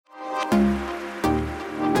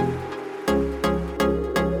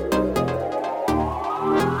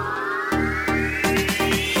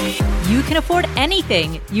can afford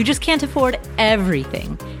anything. You just can't afford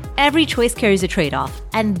everything. Every choice carries a trade-off,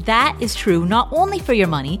 and that is true not only for your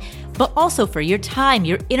money, but also for your time,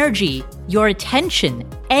 your energy, your attention,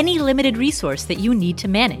 any limited resource that you need to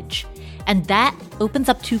manage. And that opens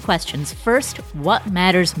up two questions. First, what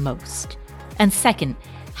matters most? And second,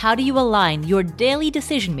 how do you align your daily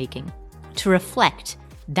decision-making to reflect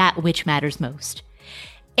that which matters most?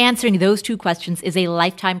 Answering those two questions is a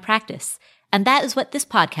lifetime practice, and that is what this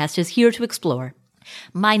podcast is here to explore.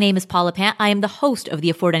 My name is Paula Pant. I am the host of the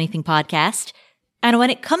Afford Anything podcast. And when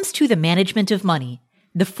it comes to the management of money,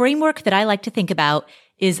 the framework that I like to think about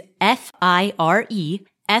is FIRE.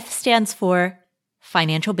 F stands for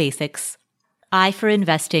financial basics, I for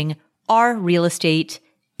investing, R real estate,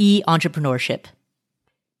 E entrepreneurship.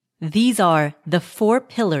 These are the 4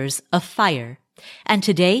 pillars of FIRE. And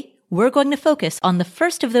today, we're going to focus on the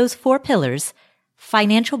first of those 4 pillars,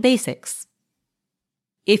 financial basics.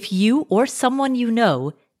 If you or someone you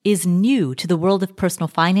know is new to the world of personal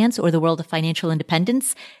finance or the world of financial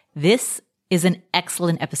independence, this is an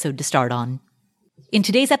excellent episode to start on. In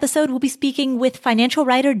today's episode, we'll be speaking with financial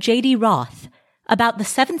writer J.D. Roth about the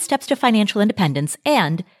 7 steps to financial independence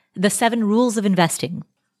and the 7 rules of investing.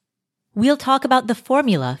 We'll talk about the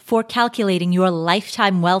formula for calculating your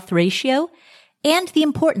lifetime wealth ratio and the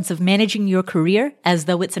importance of managing your career as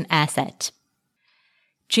though it's an asset.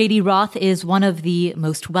 J.D. Roth is one of the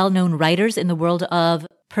most well-known writers in the world of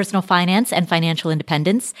personal finance and financial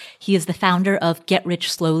independence. He is the founder of Get Rich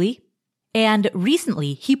Slowly. And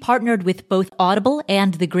recently, he partnered with both Audible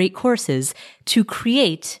and The Great Courses to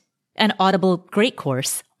create an Audible Great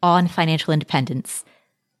Course on financial independence.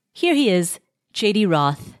 Here he is, J.D.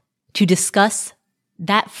 Roth, to discuss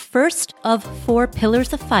that first of 4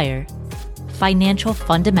 pillars of FIRE, financial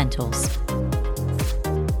fundamentals.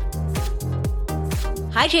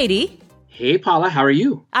 Hi, JD. Hey, Paula. How are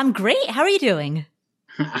you? I'm great. How are you doing?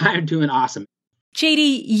 I'm doing awesome.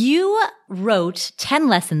 JD, you wrote 10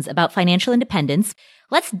 lessons about financial independence.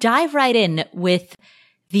 Let's dive right in with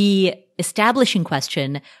the establishing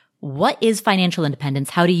question. What is financial independence?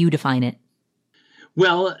 How do you define it?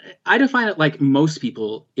 Well, I define it like most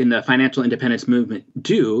people in the financial independence movement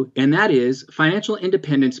do, and that is financial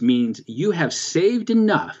independence means you have saved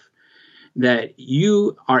enough that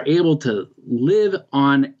you are able to live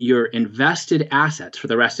on your invested assets for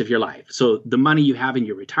the rest of your life. So the money you have in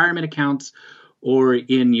your retirement accounts or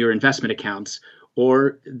in your investment accounts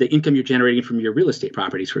or the income you're generating from your real estate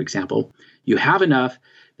properties, for example, you have enough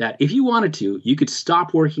that if you wanted to, you could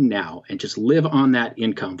stop working now and just live on that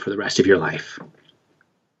income for the rest of your life.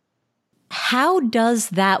 How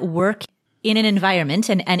does that work in an environment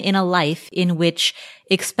and in a life in which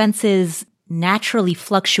expenses naturally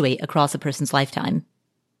fluctuate across a person's lifetime?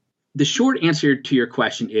 The short answer to your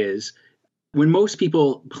question is when most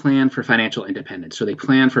people plan for financial independence, or they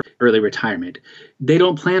plan for early retirement, they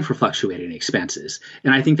don't plan for fluctuating expenses.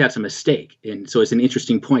 And I think that's a mistake. And so it's an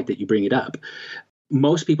interesting point that you bring it up.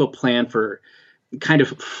 Most people plan for kind of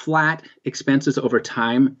flat expenses over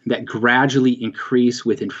time that gradually increase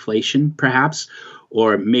with inflation, perhaps,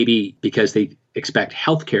 or maybe because they expect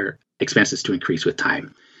healthcare expenses to increase with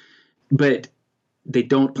time. But they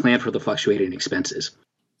don't plan for the fluctuating expenses.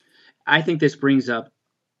 I think this brings up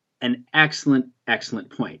an excellent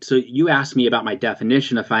point. So you asked me about my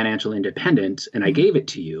definition of financial independence, and I gave it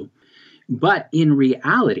to you. But in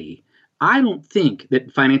reality, I don't think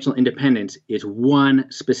that financial independence is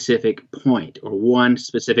one specific point or one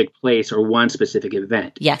specific place or one specific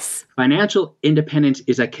event. Yes. Financial independence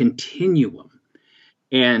is a continuum.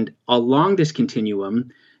 And along this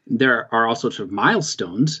continuum, there are all sorts of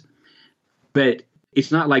milestones. But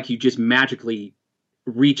it's not like you just magically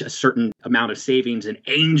reach a certain amount of savings and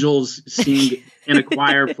angels sing in a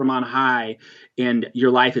choir from on high and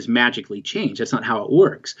your life is magically changed. That's not how it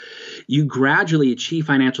works. You gradually achieve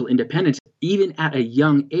financial independence even at a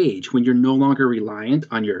young age when you're no longer reliant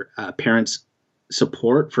on your parents'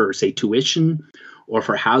 support for, say, tuition or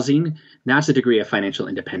for housing. That's a degree of financial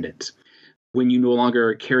independence. When you no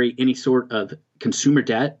longer carry any sort of consumer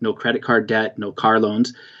debt, no credit card debt, no car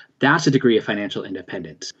loans, that's a degree of financial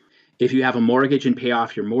independence. If you have a mortgage and pay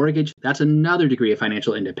off your mortgage, that's another degree of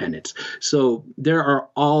financial independence. So there are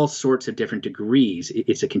all sorts of different degrees.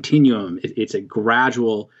 It's a continuum. It's a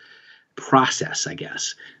gradual process, I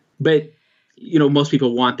guess. But, most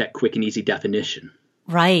people want that quick and easy definition.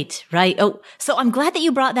 Right. Oh, so I'm glad that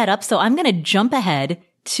you brought that up. So I'm going to jump ahead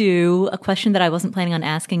to a question that I wasn't planning on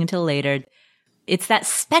asking until later. It's that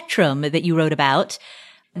spectrum that you wrote about.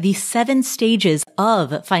 The 7 stages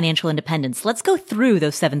of financial independence. Let's go through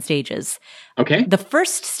those 7 stages. Okay. The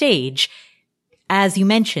first stage, as you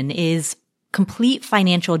mentioned, is complete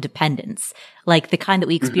financial dependence, like the kind that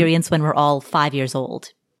we experience when we're all 5 years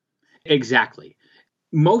old. Exactly.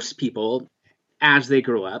 Most people, as they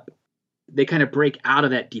grow up, they kind of break out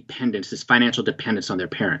of that dependence, this financial dependence on their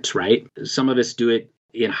parents, right? Some of us do it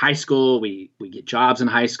in high school. We get jobs in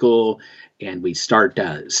high school and we start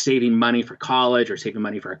saving money for college or saving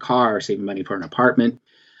money for a car or saving money for an apartment.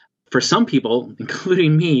 For some people,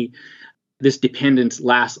 including me, this dependence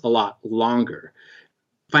lasts a lot longer.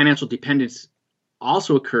 Financial dependence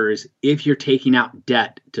also occurs if you're taking out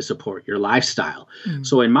debt to support your lifestyle.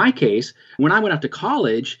 So in my case, when I went off to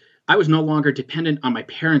college, I was no longer dependent on my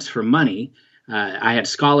parents for money. I had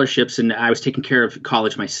scholarships and I was taking care of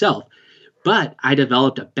college myself. But I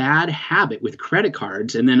developed a bad habit with credit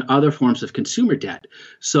cards and then other forms of consumer debt.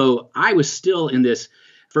 So I was still in this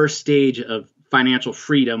first stage of financial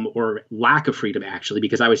freedom, or lack of freedom, actually,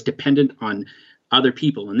 because I was dependent on other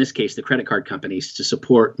people, in this case, the credit card companies, to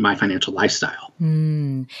support my financial lifestyle.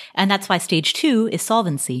 And that's why stage 2 is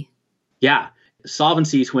solvency. Yeah.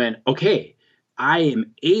 Solvency is when, okay, I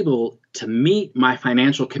am able to meet my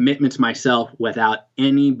financial commitments myself without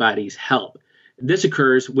anybody's help. This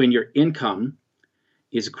occurs when your income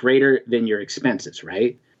is greater than your expenses,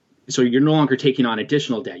 right? So you're no longer taking on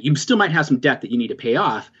additional debt. You still might have some debt that you need to pay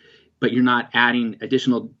off, but you're not adding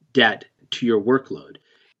additional debt to your workload.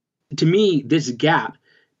 To me, this gap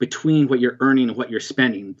between what you're earning and what you're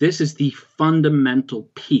spending, this is the fundamental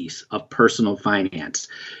piece of personal finance.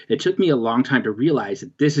 It took me a long time to realize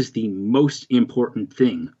that this is the most important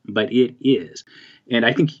thing, but it is. And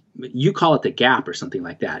I think you call it the gap or something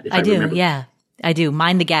like that. I do, yeah. I do.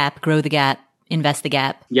 Mind the gap, grow the gap, invest the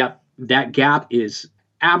gap. Yep. That gap is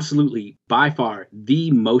absolutely by far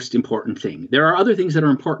the most important thing. There are other things that are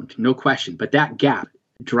important, no question, but that gap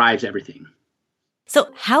drives everything. So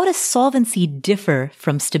how does solvency differ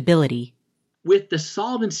from stability? With the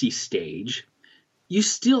solvency stage, you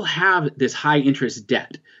still have this high interest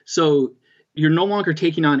debt. So you're no longer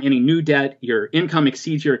taking on any new debt. Your income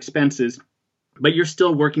exceeds your expenses, but you're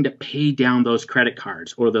still working to pay down those credit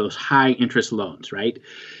cards or those high interest loans, right?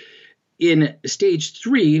 In stage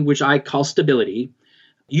 3, which I call stability,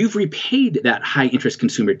 you've repaid that high interest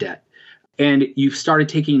consumer debt and you've started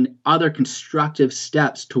taking other constructive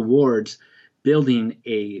steps towards building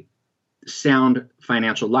a sound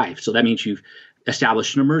financial life. So that means you've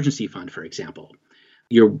established an emergency fund, for example.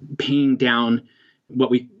 You're paying down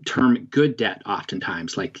what we term good debt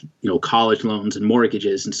oftentimes, like, college loans and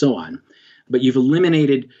mortgages and so on. But you've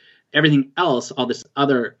eliminated everything else, all this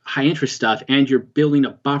other high interest stuff, and you're building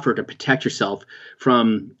a buffer to protect yourself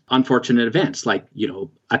from unfortunate events like,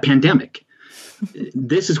 a pandemic.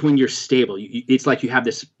 This is when you're stable. It's like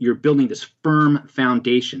you're building this firm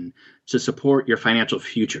foundation to support your financial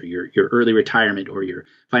future, your early retirement or your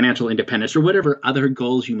financial independence or whatever other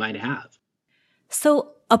goals you might have.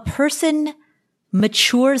 So a person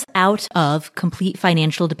matures out of complete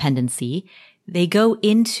financial dependency. They go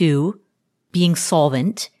into being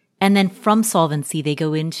solvent. And then from solvency, they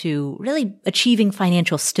go into really achieving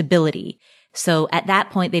financial stability. So at that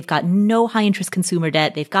point, they've got no high interest consumer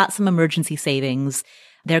debt. They've got some emergency savings.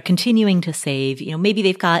 They're continuing to save. Maybe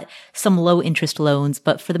they've got some low interest loans,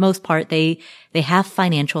 but for the most part, they have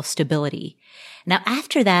financial stability. Now,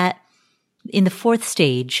 after that, in the 4th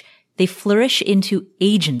stage, they flourish into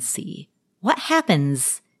agency. What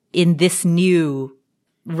happens in this new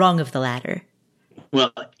rung of the ladder?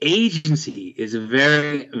 Well, agency is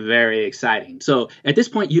very, very exciting. So at this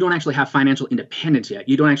point, you don't actually have financial independence yet.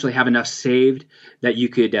 You don't actually have enough saved that you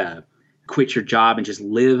could quit your job and just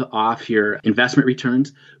live off your investment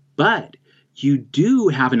returns. But you do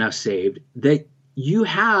have enough saved that you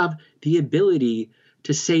have the ability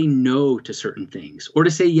to say no to certain things or to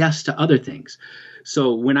say yes to other things.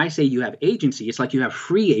 So when I say you have agency, it's like you have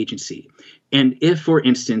free agency. And if, for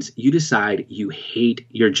instance, you decide you hate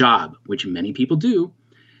your job, which many people do,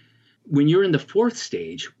 when you're in the 4th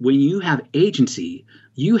stage, when you have agency,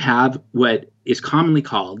 you have what is commonly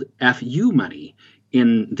called FU money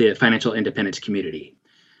in the financial independence community.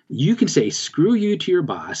 You can say, screw you to your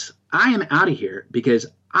boss. I am out of here because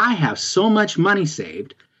I have so much money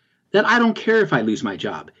saved that I don't care if I lose my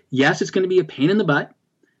job. Yes, it's going to be a pain in the butt,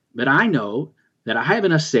 but I know that I have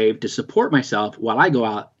enough saved to support myself while I go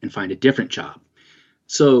out and find a different job.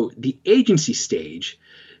 So the agency stage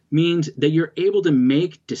means that you're able to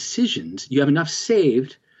make decisions. You have enough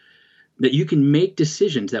saved that you can make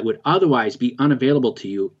decisions that would otherwise be unavailable to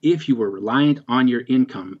you if you were reliant on your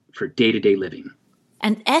income for day-to-day living.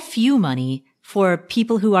 And FU money, for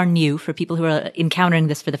people who are new, for people who are encountering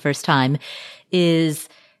this for the first time, is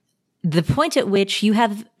the point at which you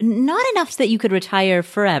have not enough that you could retire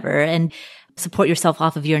forever, support yourself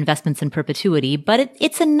off of your investments in perpetuity. But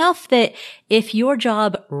it's enough that if your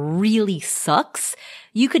job really sucks,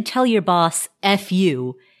 you could tell your boss, F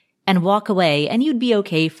you, and walk away, and you'd be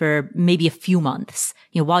okay for maybe a few months,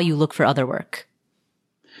 while you look for other work.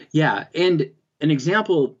 Yeah. And an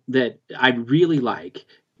example that I really like,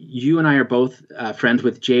 you and I are both friends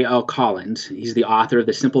with J.L. Collins. He's the author of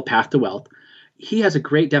The Simple Path to Wealth. He has a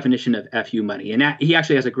great definition of FU money, and he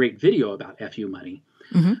actually has a great video about FU money.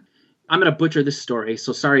 Mm-hmm. I'm going to butcher this story,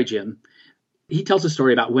 so sorry, Jim. He tells a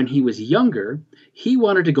story about when he was younger, he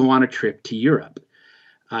wanted to go on a trip to Europe.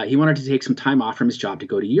 He wanted to take some time off from his job to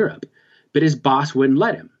go to Europe, but his boss wouldn't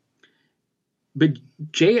let him. But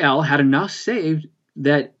JL had enough saved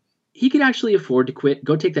that he could actually afford to quit,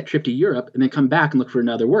 go take that trip to Europe, and then come back and look for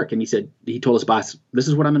another work. And he told his boss, this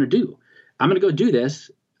is what I'm going to do. I'm going to go do this.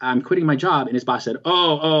 I'm quitting my job. And his boss said,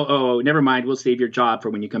 oh, never mind. We'll save your job for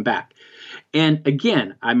when you come back. And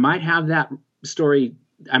again, I might have that story.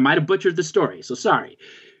 I might have butchered the story. So sorry.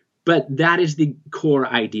 But that is the core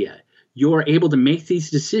idea. You're able to make these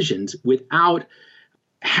decisions without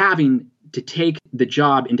having to take the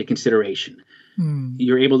job into consideration.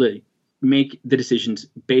 You're able to make the decisions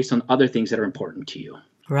based on other things that are important to you.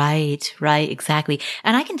 Right, exactly.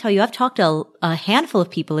 And I can tell you, I've talked to a handful of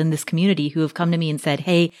people in this community who have come to me and said,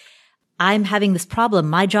 hey, I'm having this problem.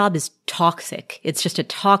 My job is toxic. It's just a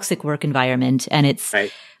toxic work environment. And it's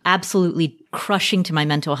absolutely crushing to my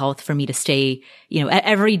mental health for me to stay,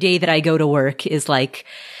 every day that I go to work is like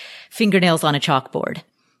fingernails on a chalkboard.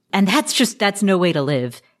 And that's no way to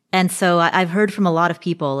live. And so I've heard from a lot of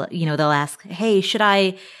people, they'll ask, hey, should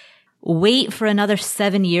I wait for another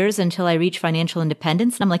 7 years until I reach financial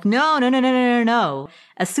independence? And I'm like, no.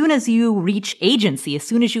 As soon as you reach agency, as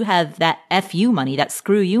soon as you have that FU money, that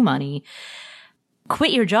screw you money,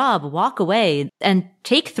 quit your job, walk away, and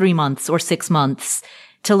take 3 months or 6 months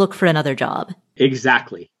to look for another job.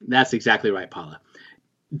 Exactly. That's exactly right, Paula.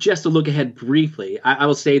 Just to look ahead briefly, I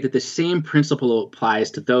will say that the same principle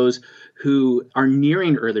applies to those who are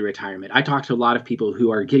nearing early retirement. I talk to a lot of people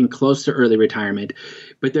who are getting close to early retirement,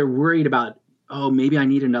 but they're worried about, maybe I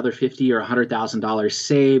need another $50,000 or $100,000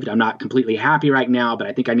 saved. I'm not completely happy right now, but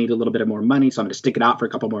I think I need a little bit of more money, so I'm going to stick it out for a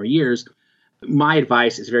couple more years. My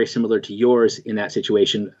advice is very similar to yours in that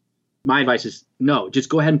situation. My advice is no, just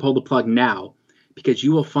go ahead and pull the plug now, because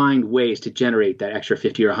you will find ways to generate that extra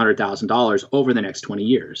 $50,000 or $100,000 over the next 20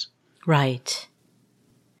 years. Right.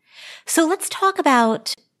 So let's talk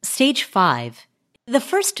about stage 5. The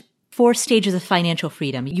first 4 stages of financial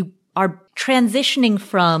freedom. You are transitioning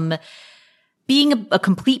from being a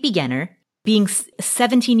complete beginner, being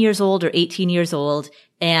 17 years old or 18 years old,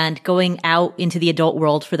 and going out into the adult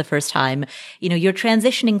world for the first time. You're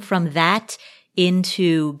transitioning from that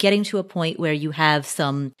into getting to a point where you have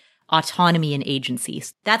some autonomy and agency.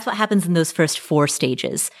 That's what happens in those first 4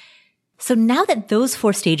 stages. So now that those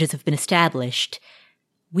 4 stages have been established,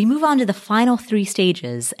 we move on to the final 3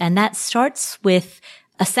 stages, and that starts with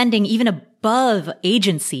ascending even above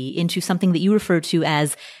agency into something that you refer to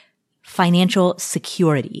as financial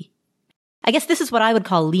security. I guess this is what I would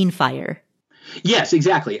call lean fire. Yes,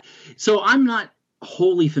 exactly. So I'm not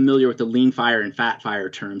wholly familiar with the lean fire and fat fire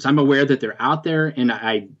terms. I'm aware that they're out there, and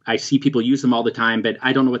I see people use them all the time, but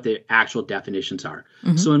I don't know what the actual definitions are.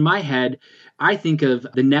 Mm-hmm. So in my head, I think of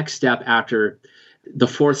the next step after the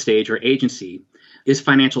 4th stage or agency is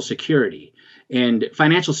financial security. And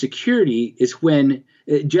financial security is when,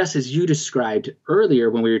 just as you described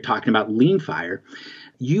earlier when we were talking about lean fire,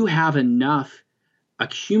 you have enough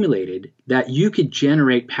accumulated that you could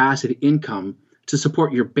generate passive income to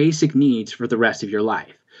support your basic needs for the rest of your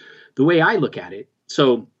life. The way I look at it,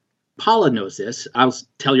 so Paula knows this, I'll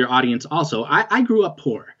tell your audience also, I grew up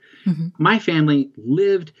poor. Mm-hmm. My family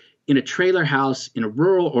lived in a trailer house in a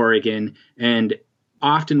rural Oregon, and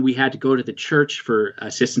often we had to go to the church for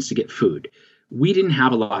assistance to get food. We didn't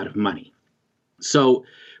have a lot of money. So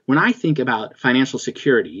when I think about financial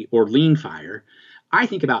security or lean fire, I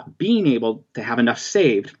think about being able to have enough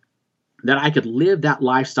saved that I could live that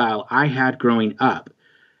lifestyle I had growing up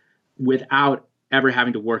without ever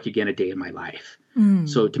having to work again a day in my life.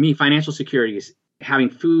 So to me, financial security is having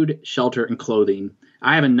food, shelter, and clothing.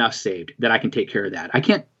 I have enough saved that I can take care of that.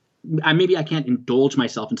 Maybe I can't indulge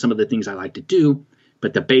myself in some of the things I like to do,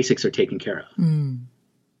 but the basics are taken care of. And,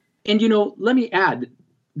 let me add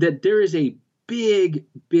that there is a big,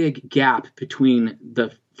 big gap between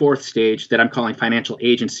the 4th stage that I'm calling financial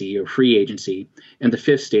agency or free agency and the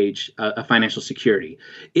 5th stage of financial security.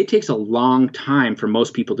 It takes a long time for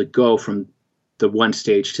most people to go from the one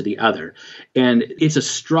stage to the other. And it's a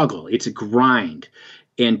struggle. It's a grind.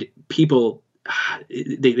 And people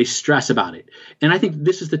they stress about it. And I think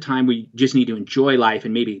this is the time we just need to enjoy life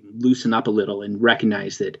and maybe loosen up a little and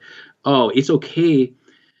recognize that, oh, it's okay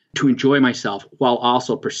to enjoy myself while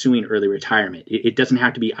also pursuing early retirement. It doesn't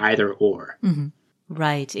have to be either or. Mm-hmm.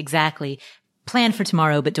 Right, exactly. Plan for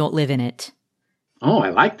tomorrow, but don't live in it. Oh, I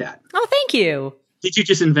like that. Oh, thank you. Did you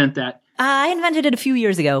just invent that? I invented it a few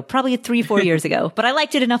years ago, probably 3-4 years ago, but I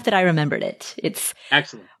liked it enough that I remembered it. It's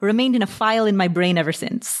excellent. Remained in a file in my brain ever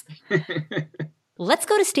since. Let's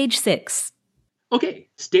go to stage 6. Okay,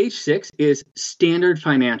 stage 6 is standard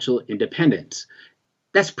financial independence.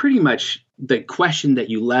 That's pretty much the question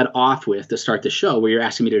that you led off with to start the show, where you're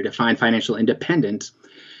asking me to define financial independence.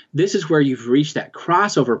 This is where you've reached that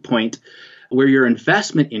crossover point where your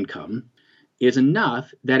investment income is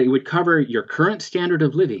enough that it would cover your current standard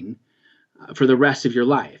of living for the rest of your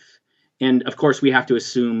life. And of course, we have to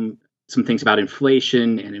assume some things about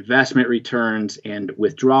inflation and investment returns and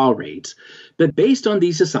withdrawal rates. But based on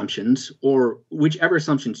these assumptions, or whichever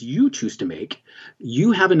assumptions you choose to make,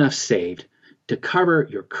 you have enough saved to cover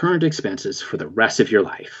your current expenses for the rest of your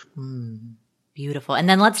life. Beautiful. And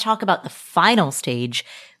then let's talk about the final stage,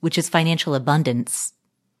 which is financial abundance.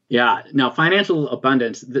 Yeah. Now, financial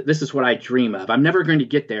abundance, this is what I dream of. I'm never going to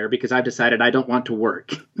get there because I've decided I don't want to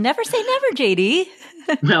work. Never say never, JD.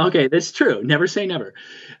 Well, okay, that's true. Never say never.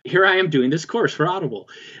 Here I am doing this course for Audible.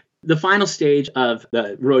 The final stage of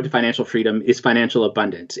the road to financial freedom is financial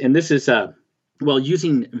abundance. And this is,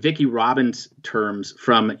 using Vicki Robbins' terms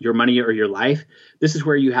from Your Money or Your Life, this is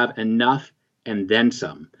where you have enough and then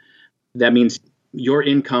some. That means your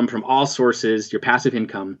income from all sources, your passive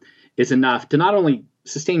income, is enough to not only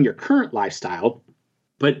sustain your current lifestyle,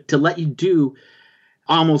 but to let you do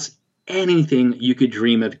almost anything you could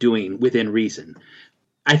dream of doing within reason.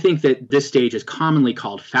 I think that this stage is commonly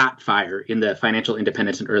called fat fire in the financial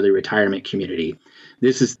independence and early retirement community.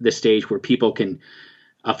 This is the stage where people can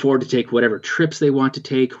afford to take whatever trips they want to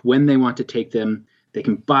take, when they want to take them. They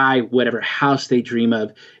can buy whatever house they dream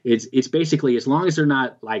of. It's basically, as long as they're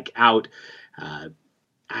not like out,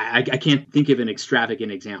 I can't think of an extravagant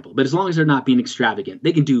example, but as long as they're not being extravagant,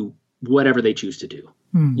 they can do whatever they choose to do.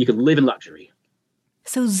 You can live in luxury.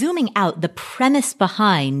 So zooming out, the premise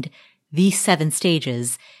behind these 7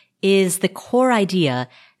 stages is the core idea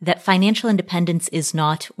that financial independence is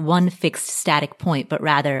not one fixed static point, but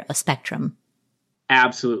rather a spectrum.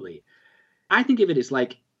 Absolutely. I think of it as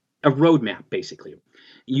like a roadmap, basically.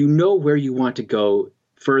 You know where you want to go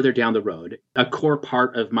further down the road. A core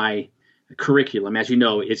part of my curriculum, as you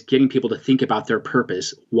know, is getting people to think about their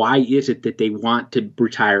purpose. Why is it that they want to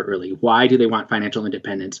retire early? Why do they want financial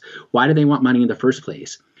independence? Why do they want money in the first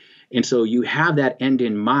place? And so you have that end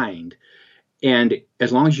in mind. And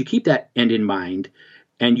as long as you keep that end in mind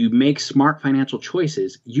and you make smart financial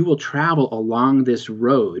choices, you will travel along this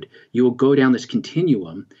road. You will go down this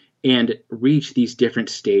continuum and reach these different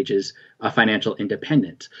stages of financial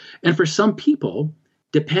independence. And for some people,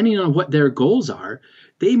 depending on what their goals are,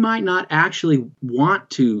 they might not actually want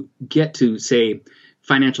to get to, say,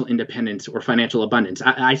 financial independence or financial abundance.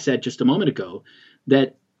 I said just a moment ago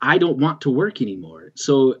that I don't want to work anymore.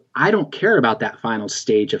 So I don't care about that final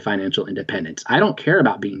stage of financial independence. I don't care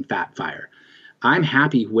about being fat fire. I'm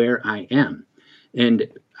happy where I am. And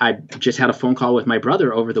I just had a phone call with my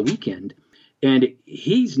brother over the weekend, and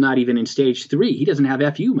he's not even in stage 3. He doesn't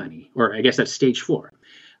have FU money, or I guess that's stage 4.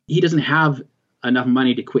 He doesn't have enough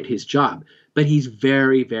money to quit his job, but he's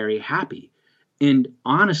very, very happy. And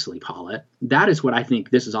honestly, Paula, that is what I think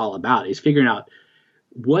this is all about, is figuring out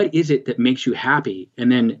what is it that makes you happy,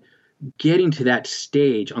 and then getting to that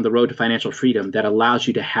stage on the road to financial freedom that allows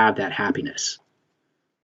you to have that happiness.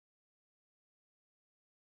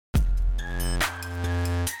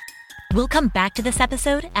 We'll come back to this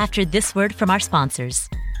episode after this word from our sponsors.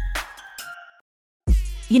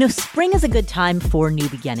 You know, spring is a good time for new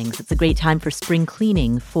beginnings. It's a great time for spring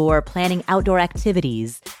cleaning, for planning outdoor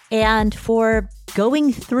activities, and for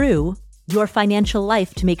going through your financial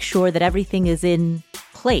life to make sure that everything is in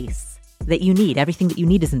place that you need. Everything that you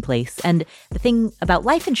need is in place. And the thing about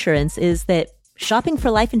life insurance is that shopping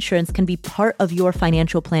for life insurance can be part of your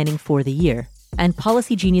financial planning for the year. And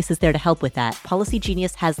Policy Genius is there to help with that. Policy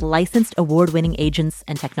Genius has licensed award-winning agents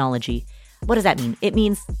and technology. What does that mean? It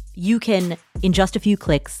means you can, in just a few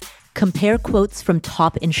clicks, compare quotes from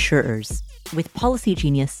top insurers. With Policy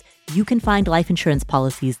Genius, you can find life insurance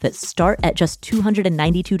policies that start at just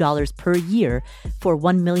 $292 per year for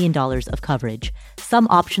 $1 million of coverage. Some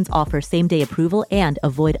options offer same-day approval and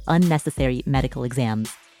avoid unnecessary medical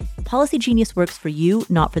exams. Policy Genius works for you,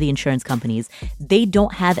 not for the insurance companies. They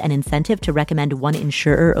don't have an incentive to recommend one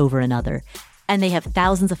insurer over another. And they have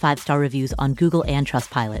thousands of 5-star reviews on Google and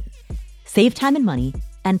Trustpilot. Save time and money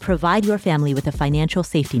and provide your family with a financial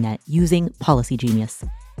safety net using Policy Genius.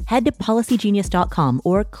 Head to policygenius.com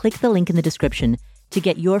or click the link in the description to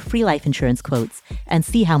get your free life insurance quotes and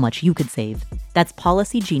see how much you could save. That's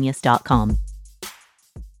policygenius.com.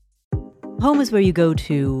 Home is where you go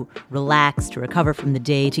to relax, to recover from the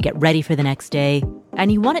day, to get ready for the next day.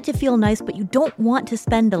 And you want it to feel nice, but you don't want to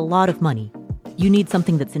spend a lot of money. You need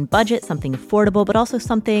something that's in budget, something affordable, but also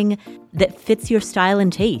something that fits your style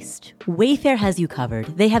and taste. Wayfair has you covered.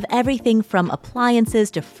 They have everything from appliances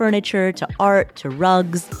to furniture to art to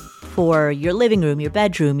rugs for your living room, your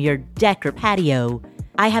bedroom, your deck or patio.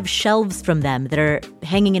 I have shelves from them that are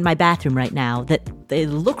hanging in my bathroom right now that they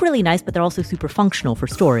look really nice, but they're also super functional for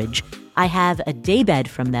storage. I have a daybed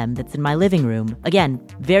from them that's in my living room. Again,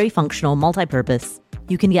 very functional, multi-purpose.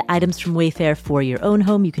 You can get items from Wayfair for your own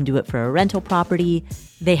home. You can do it for a rental property.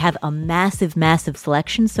 They have a massive, massive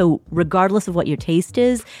selection. So regardless of what your taste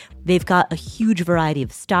is, they've got a huge variety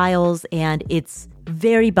of styles and it's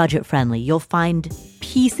very budget friendly. You'll find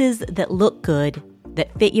pieces that look good,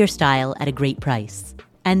 that fit your style at a great price.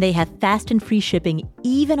 And they have fast and free shipping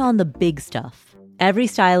even on the big stuff. Every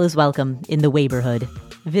style is welcome in the Wayborhood.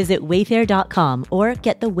 Visit wayfair.com or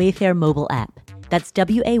get the Wayfair mobile app. That's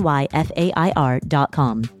WAYFAIR.com.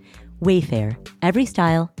 Wayfair. Every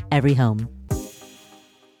style, every home.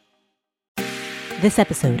 This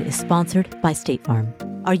episode is sponsored by State Farm.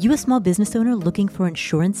 Are you a small business owner looking for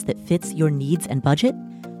insurance that fits your needs and budget?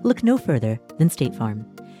 Look no further than State Farm.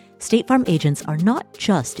 State Farm agents are not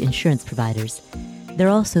just insurance providers. They're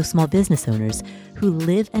also small business owners who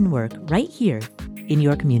live and work right here in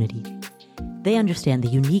your community. They understand the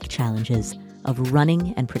unique challenges of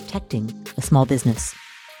running and protecting a small business.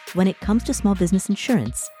 When it comes to small business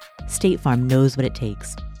insurance, State Farm knows what it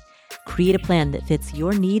takes. Create a plan that fits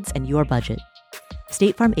your needs and your budget.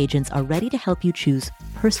 State Farm agents are ready to help you choose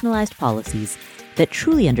personalized policies that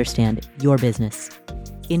truly understand your business.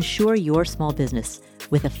 Insure your small business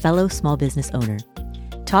with a fellow small business owner.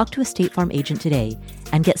 Talk to a State Farm agent today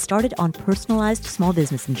and get started on personalized small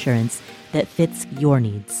business insurance that fits your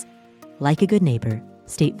needs. Like a good neighbor,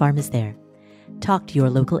 State Farm is there. Talk to your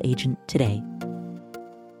local agent today.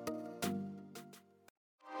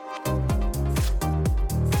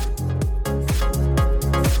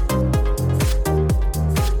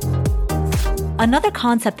 Another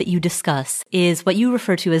concept that you discuss is what you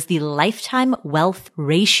refer to as the lifetime wealth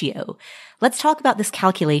ratio. Let's talk about this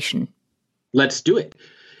calculation. Let's do it.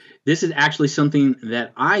 This is actually something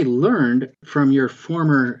that I learned from your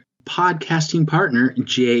former podcasting partner,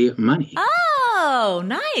 Jay Money. Oh,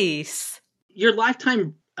 nice. Your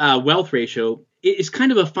lifetime wealth ratio is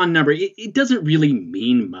kind of a fun number. It doesn't really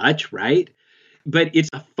mean much, right? But it's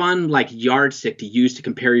a fun yardstick to use to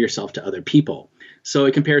compare yourself to other people. So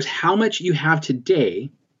it compares how much you have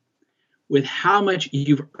today with how much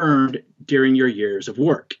you've earned during your years of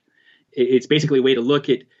work. It's basically a way to look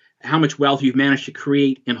at how much wealth you've managed to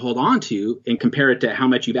create and hold on to and compare it to how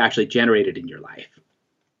much you've actually generated in your life.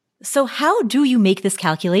 So how do you make this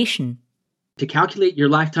calculation? To calculate your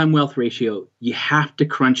lifetime wealth ratio, you have to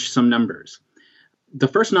crunch some numbers. The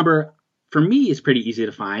first number for me is pretty easy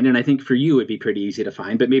to find, and I think for you it'd be pretty easy to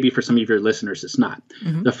find, but maybe for some of your listeners it's not.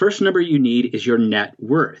 Mm-hmm. The first number you need is your net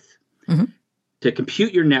worth. Mm-hmm. To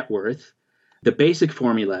compute your net worth, the basic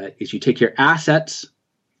formula is you take your assets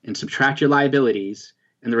and subtract your liabilities,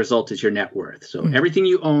 and the result is your net worth. So everything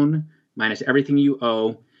you own minus everything you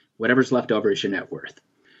owe, whatever's left over is your net worth.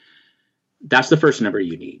 That's the first number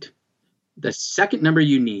you need. The second number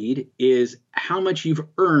you need is how much you've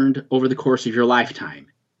earned over the course of your lifetime.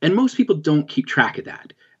 And most people don't keep track of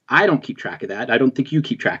that. I don't keep track of that. I don't think you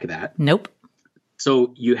keep track of that. Nope.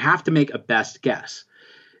 So you have to make a best guess.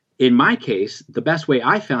 In my case, the best way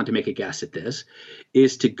I found to make a guess at this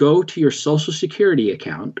is to go to your Social Security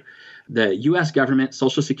account. The U.S. government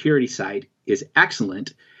Social Security site is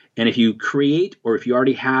excellent. And if you create, or if you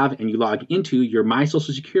already have and you log into your My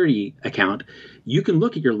Social Security account, you can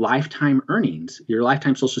look at your lifetime earnings, your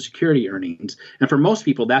lifetime Social Security earnings. And for most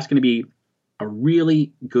people, that's going to be a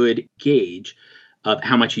really good gauge of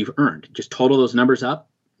how much you've earned. Just total those numbers up,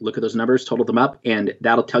 look at those numbers, total them up, and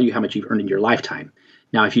that'll tell you how much you've earned in your lifetime.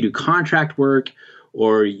 Now, if you do contract work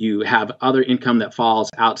or you have other income that falls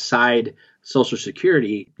outside Social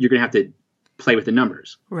Security, you're going to have to play with the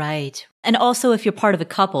numbers. Right. And also, if you're part of a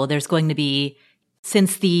couple, there's going to be,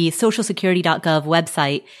 since the socialsecurity.gov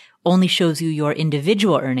website only shows you your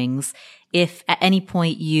individual earnings, if at any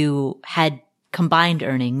point you had combined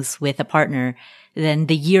earnings with a partner, then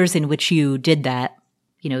the years in which you did that,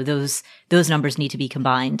 those numbers need to be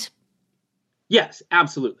combined. Yes,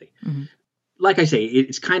 absolutely. Mm-hmm. Like I say,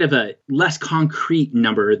 it's kind of a less concrete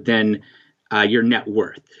number than your net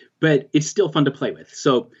worth, but it's still fun to play with.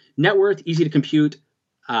 So net worth, easy to compute.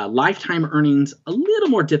 Lifetime earnings, a little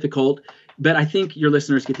more difficult, but I think your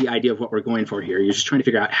listeners get the idea of what we're going for here. You're just trying to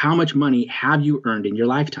figure out how much money have you earned in your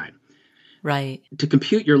lifetime. Right. To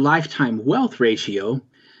compute your lifetime wealth ratio,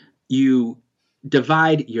 you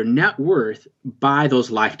divide your net worth by those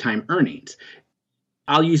lifetime earnings.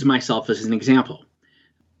 I'll use myself as an example.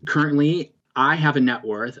 Currently, I have a net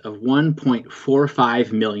worth of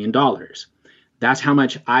 $1.45 million. That's how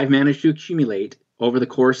much I've managed to accumulate over the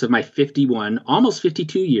course of my 51, almost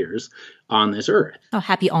 52 years on this earth. Oh,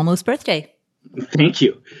 happy almost birthday. Thank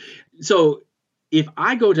you. So if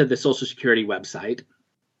I go to the Social Security website,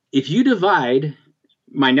 if you divide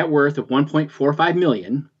my net worth of 1.45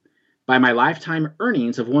 million by my lifetime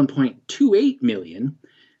earnings of 1.28 million,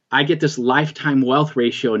 I get this lifetime wealth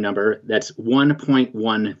ratio number that's 1.13.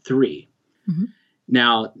 Mm-hmm.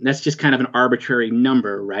 Now, that's just kind of an arbitrary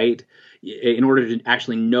number, right? In order to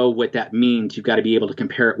actually know what that means, you've got to be able to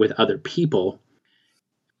compare it with other people.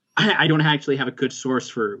 I don't actually have a good source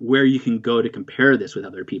for where you can go to compare this with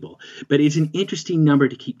other people, but it's an interesting number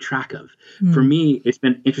to keep track of. Mm. For me, it's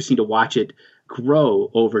been interesting to watch it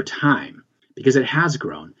grow over time because it has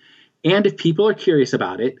grown. And if people are curious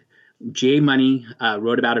about it, Jay Money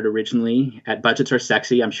wrote about it originally at Budgets Are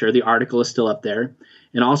Sexy. I'm sure the article is still up there.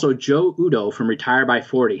 And also Joe Udo from Retire by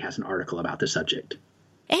 40 has an article about the subject.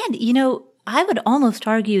 And, I would almost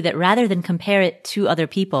argue that rather than compare it to other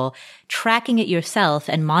people, tracking it yourself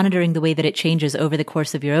and monitoring the way that it changes over the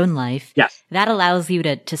course of your own life, yes, that allows you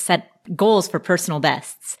to set goals for personal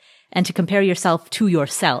bests and to compare yourself to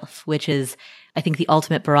yourself, which is, I think, the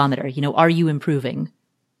ultimate barometer. Are you improving?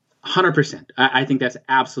 100%. I think that's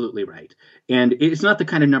absolutely right. And it's not the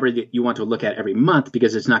kind of number that you want to look at every month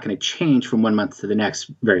because it's not going to change from one month to the next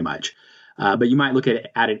very much. But you might look at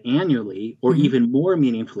it annually, or mm-hmm. even more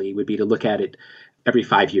meaningfully would be to look at it every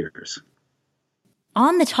 5 years.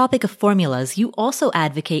 On the topic of formulas, you also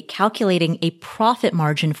advocate calculating a profit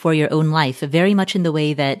margin for your own life, very much in the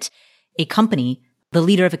way that a company, the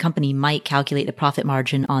leader of a company, might calculate the profit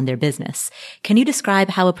margin on their business. Can you describe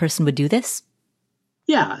how a person would do this?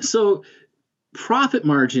 Yeah. So profit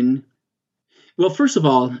margin, well, first of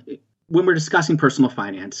all, when we're discussing personal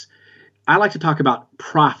finance, I like to talk about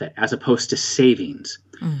profit as opposed to savings.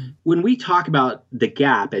 Mm. When we talk about the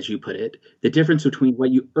gap, as you put it, the difference between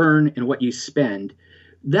what you earn and what you spend,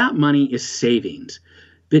 that money is savings.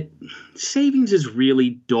 But savings is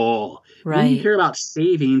really dull. Right. When you hear about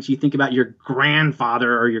savings, you think about your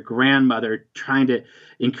grandfather or your grandmother trying to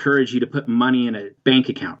encourage you to put money in a bank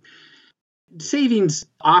account. Savings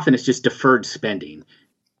often is just deferred spending.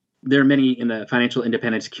 There are many in the financial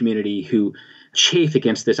independence community who chafe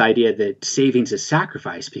against this idea that savings is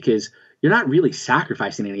sacrifice because you're not really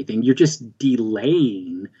sacrificing anything. You're just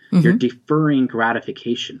delaying, mm-hmm. you're deferring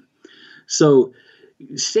gratification. So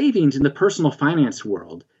savings in the personal finance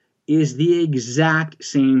world is the exact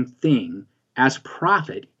same thing as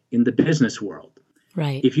profit in the business world.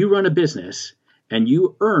 Right. If you run a business and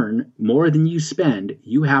you earn more than you spend,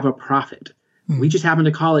 you have a profit. Mm-hmm. We just happen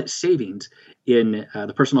to call it savings in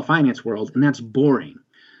the personal finance world, and that's boring.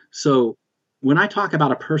 So when I talk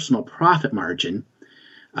about a personal profit margin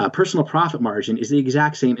is the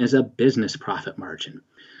exact same as a business profit margin.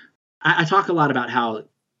 I talk a lot about how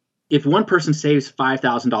if one person saves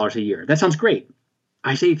 $5,000 a year, that sounds great.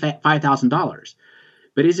 I save $5,000.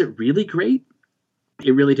 But is it really great?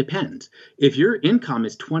 It really depends. If your income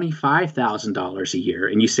is $25,000 a year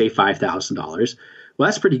and you save $5,000, well,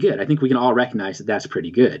 that's pretty good. I think we can all recognize that that's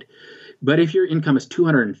pretty good. But if your income is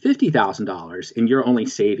 $250,000 and you're only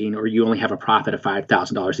saving, or you only have a profit of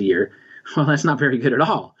 $5,000 a year, well, that's not very good at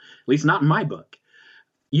all, at least not in my book.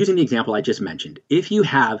 Using the example I just mentioned, if you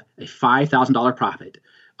have a $5,000 profit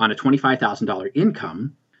on a $25,000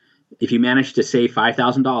 income, if you manage to save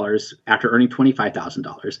 $5,000 after earning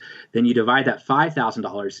 $25,000, then you divide that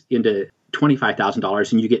 $5,000 into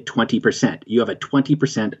 $25,000 and you get 20%. You have a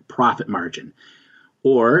 20% profit margin.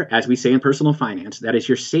 Or, as we say in personal finance, that is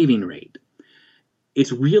your saving rate.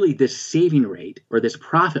 It's really this saving rate or this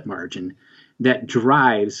profit margin that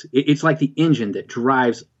drives, it's like the engine that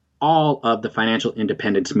drives all of the financial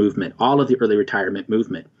independence movement, all of the early retirement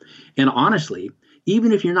movement. And honestly,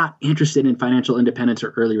 even if you're not interested in financial independence or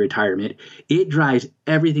early retirement, it drives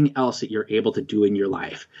everything else that you're able to do in your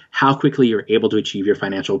life. How quickly you're able to achieve your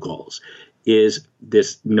financial goals is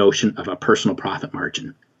this notion of a personal profit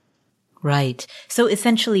margin. Right. So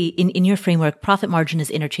essentially, in your framework, profit margin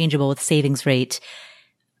is interchangeable with savings rate.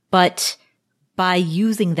 But by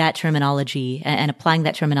using that terminology and applying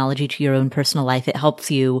that terminology to your own personal life, it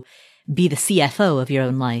helps you be the CFO of your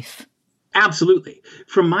own life. Absolutely.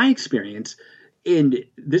 From my experience, and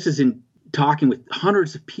this is in talking with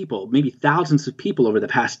hundreds of people, maybe thousands of people over the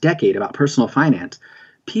past decade about personal finance,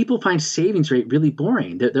 people find savings rate really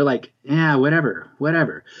boring. They're like, yeah, whatever.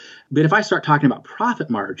 But if I start talking about profit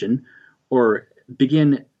margin or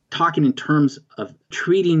begin talking in terms of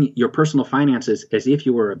treating your personal finances as if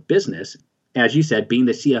you were a business, as you said, being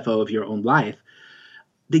the CFO of your own life,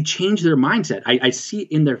 they change their mindset. I see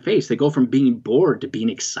it in their face. They go from being bored to being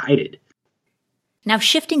excited. Now,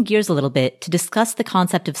 shifting gears a little bit to discuss the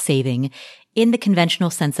concept of saving in the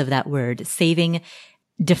conventional sense of that word, saving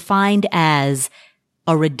defined as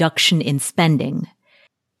a reduction in spending.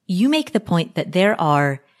 You make the point that there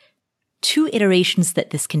are two iterations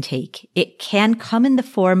that this can take. It can come in the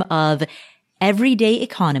form of everyday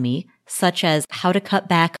economy, such as how to cut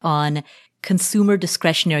back on consumer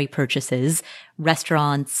discretionary purchases,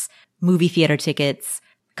 restaurants, movie theater tickets,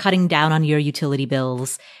 cutting down on your utility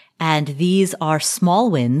bills. And these are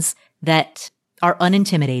small wins that are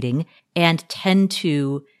unintimidating and tend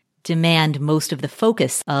to demand most of the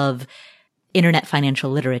focus of internet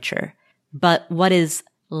financial literature. But what is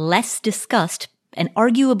less discussed and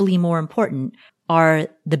arguably more important are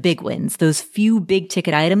the big wins, those few big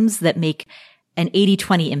ticket items that make an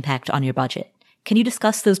 80-20 impact on your budget. Can you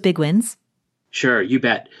discuss those big wins? Sure, you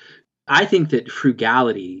bet. I think that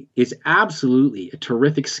frugality is absolutely a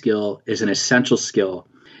terrific skill, is an essential skill,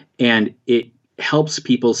 and it helps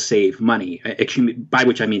people save money, by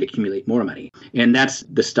which I mean accumulate more money. And that's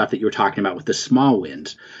the stuff that you were talking about with the small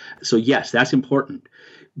wins. So yes, that's important.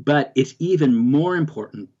 But it's even more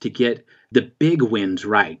important to get the big wins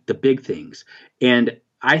right, the big things. And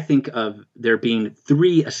I think of there being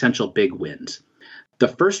three essential big wins. The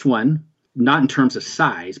first one, not in terms of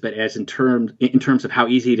size, but as in terms of how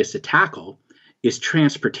easy it is to tackle, is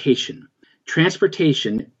transportation.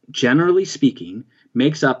 Transportation, generally speaking,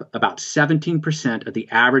 makes up about 17% of the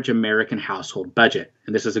average American household budget.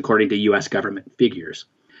 And this is according to U.S. government figures.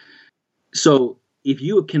 So if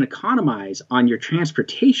you can economize on your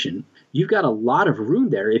transportation, you've got a lot of room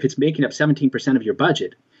there. If it's making up 17% of your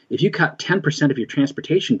budget, if you cut 10% of your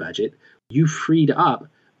transportation budget, you freed up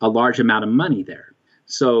a large amount of money there.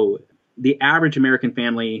 So the average American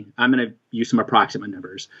family, I'm going to use some approximate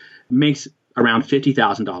numbers, makes around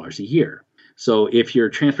 $50,000 a year. So if your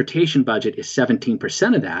transportation budget is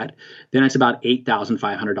 17% of that, then it's about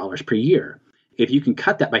 $8,500 per year. If you can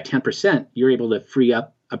cut that by 10%, you're able to free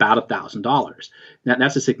up about $1,000.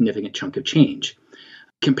 That's a significant chunk of change.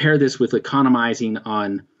 Compare this with economizing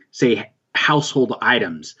on, say, household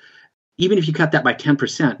items. Even if you cut that by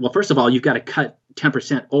 10%, well, first of all, you've got to cut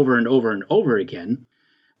 10% over and over and over again,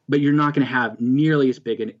 but you're not going to have nearly as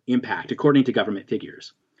big an impact, according to government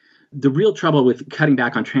figures. The real trouble with cutting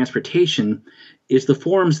back on transportation is the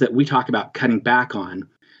forms that we talk about cutting back on.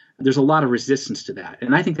 There's a lot of resistance to that,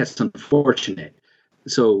 and I think that's unfortunate.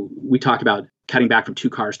 So we talk about cutting back from 2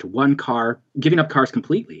 cars to 1 car, giving up cars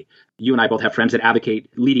completely. You and I both have friends that advocate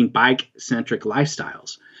leading bike-centric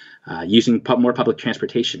lifestyles, using more public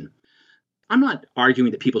transportation. I'm not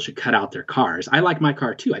arguing that people should cut out their cars. I like my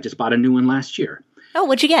car too. I just bought a new one last year. Oh,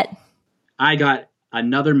 what'd you get? I got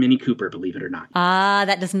another Mini Cooper, believe it or not.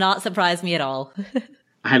 That does not surprise me at all.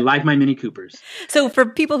 I like my Mini Coopers. So for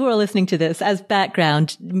people who are listening to this, as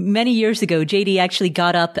background, many years ago, JD actually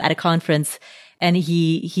got up at a conference and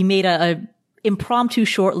he made a impromptu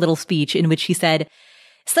short little speech in which he said,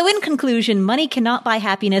 so in conclusion, money cannot buy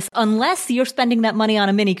happiness unless you're spending that money on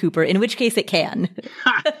a Mini Cooper, in which case it can.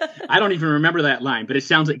 I don't even remember that line, but it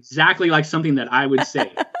sounds exactly like something that I would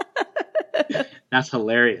say. That's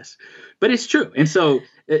hilarious. But it's true. And so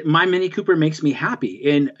my Mini Cooper makes me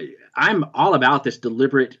happy. And I'm all about this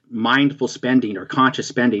deliberate, mindful spending or conscious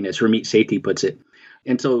spending, as Ramit Sethi puts it.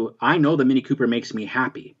 And so I know the Mini Cooper makes me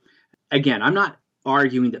happy. Again, I'm not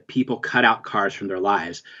arguing that people cut out cars from their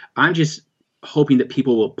lives. I'm just hoping that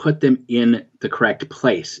people will put them in the correct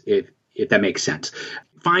place, if that makes sense.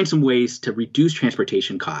 Find some ways to reduce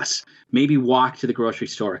transportation costs. Maybe walk to the grocery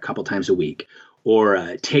store a couple times a week,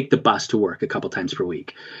 or take the bus to work a couple times per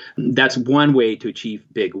week. That's one way to achieve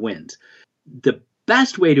big wins. The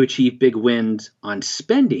best way to achieve big wins on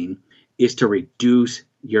spending is to reduce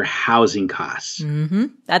your housing costs. Mm-hmm.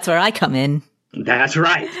 That's where I come in. That's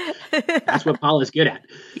right. That's what Paula's good at.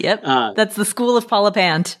 Yep. That's the school of Paula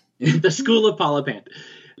Pant. The school of Paula Pant.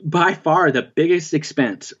 By far, the biggest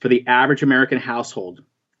expense for the average American household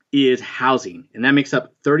is housing. And that makes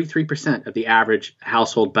up 33% of the average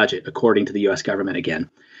household budget, according to the U.S. government again.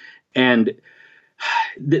 And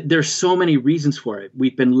there's so many reasons for it.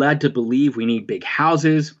 We've been led to believe we need big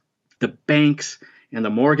houses. The banks and the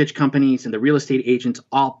mortgage companies and the real estate agents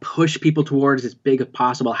all push people towards as big a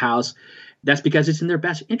possible house. That's because it's in their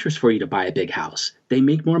best interest for you to buy a big house. They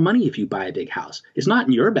make more money if you buy a big house. It's not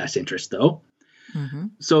in your best interest, though. Mm-hmm.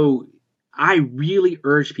 So I really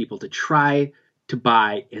urge people to try to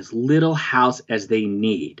buy as little house as they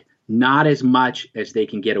need, not as much as they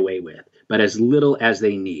can get away with, but as little as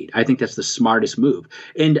they need. I think that's the smartest move.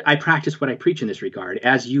 And I practice what I preach in this regard.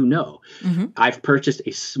 As you know, I've purchased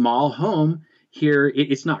a small home here.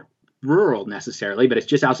 It's not rural necessarily, but it's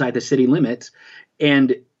just outside the city limits.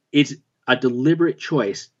 And it's a deliberate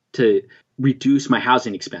choice to reduce my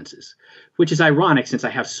housing expenses, which is ironic since I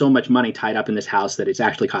have so much money tied up in this house that it's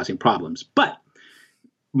actually causing problems. But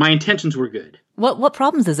my intentions were good. What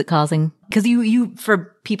problems is it causing? Because you,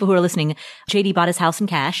 for people who are listening, JD bought his house in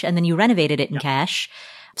cash and then you renovated it in cash.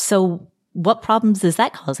 So what problems is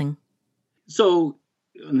that causing? So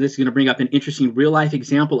this is going to bring up an interesting real life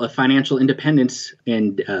example of financial independence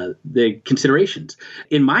and the considerations.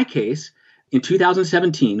 In my case, in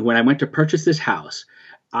 2017, when I went to purchase this house,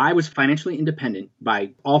 I was financially independent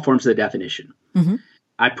by all forms of the definition. Mm-hmm.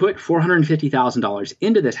 I put $450,000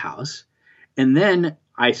 into this house, and then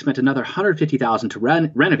I spent another $150,000 to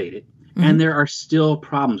renovate it, and there are still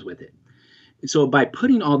problems with it. So by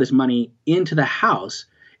putting all this money into the house,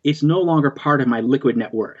 it's no longer part of my liquid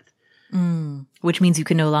net worth. Which means you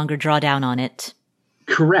can no longer draw down on it.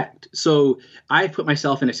 Correct. So I put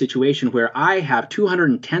myself in a situation where I have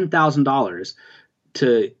 $210,000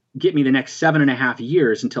 to get me the next 7.5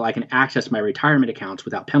 years until I can access my retirement accounts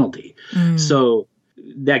without penalty. So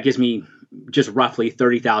that gives me just roughly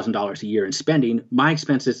 $30,000 a year in spending. My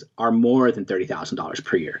expenses are more than $30,000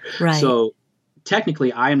 per year. Right. So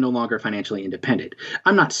technically, I am no longer financially independent.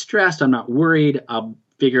 I'm not stressed. I'm not worried. I'll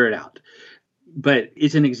figure it out. But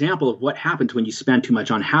it's an example of what happens when you spend too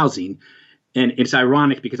much on housing. And it's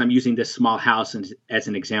ironic because I'm using this small house as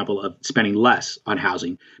an example of spending less on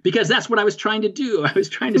housing, because that's what I was trying to do. I was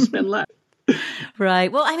trying to spend less.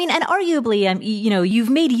 Right. Well, I mean, and arguably, you've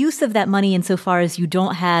made use of that money insofar as you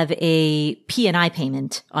don't have a P&I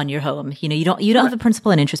payment on your home. You don't have a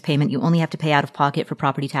principal and interest payment. You only have to pay out of pocket for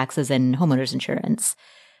property taxes and homeowners insurance.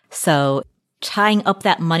 So tying up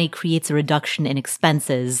that money creates a reduction in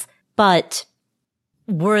expenses, but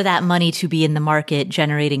were that money to be in the market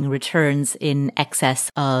generating returns in excess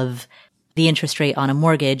of the interest rate on a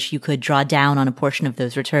mortgage, you could draw down on a portion of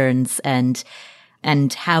those returns and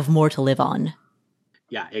have more to live on.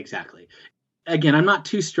 Yeah, exactly. Again, I'm not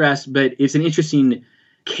too stressed, but it's an interesting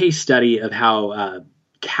case study of how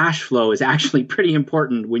cash flow is actually pretty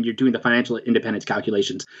important when you're doing the financial independence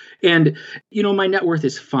calculations. And, my net worth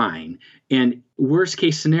is fine. And worst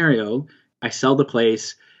case scenario, I sell the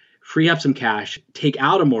place, free up some cash, take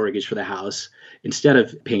out a mortgage for the house instead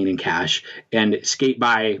of paying in cash, and skate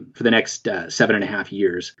by for the next 7.5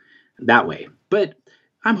 years that way. But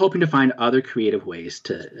I'm hoping to find other creative ways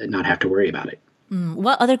to not have to worry about it.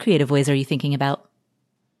 What other creative ways are you thinking about?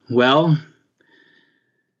 Well,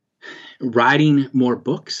 writing more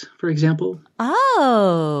books, for example.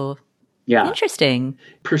 Oh, yeah. Interesting.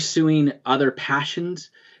 Pursuing other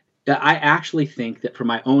passions. I actually think that for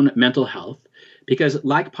my own mental health, because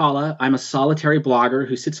like Paula, I'm a solitary blogger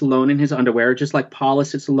who sits alone in his underwear, just like Paula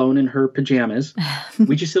sits alone in her pajamas.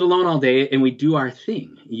 We just sit alone all day and we do our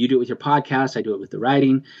thing. You do it with your podcast. I do it with the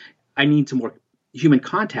writing. I need some more human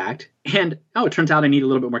contact. And it turns out I need a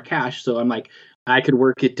little bit more cash. So I'm like, I could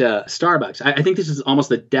work at Starbucks. I think this is almost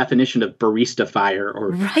the definition of barista fire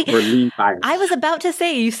or lean fire. I was about to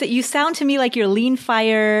say, you sound to me like you're lean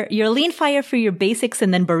fire. You're lean fire for your basics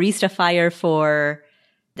and then barista fire for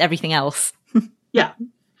everything else. Yeah.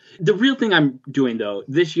 The real thing I'm doing, though,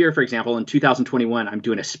 this year, for example, in 2021, I'm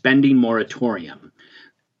doing a spending moratorium.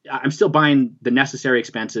 I'm still buying the necessary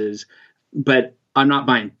expenses, but I'm not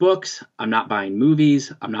buying books. I'm not buying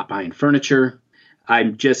movies. I'm not buying furniture.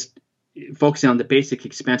 I'm just focusing on the basic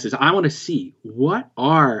expenses. I want to see what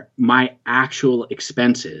are my actual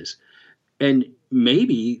expenses. And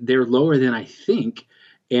maybe they're lower than I think,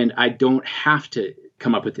 and I don't have to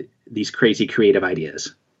come up with these crazy creative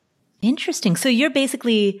ideas. Interesting. So you're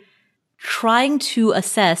basically trying to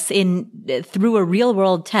assess through a real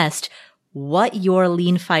world test what your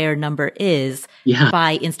lean fire number is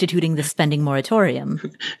by instituting the spending moratorium.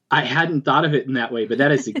 I hadn't thought of it in that way, but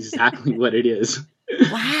that is exactly what it is.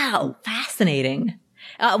 Wow. Fascinating.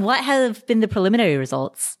 What have been the preliminary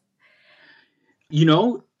results?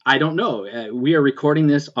 I don't know. We are recording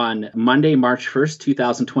this on Monday, March 1st,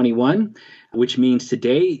 2021, which means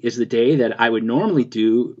today is the day that I would normally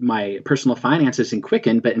do my personal finances in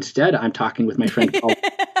Quicken, but instead I'm talking with my friend Paul.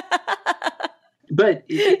 But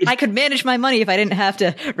I could manage my money if I didn't have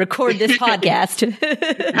to record this podcast.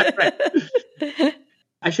 That's right.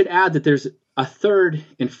 I should add that there's a third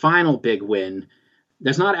and final big win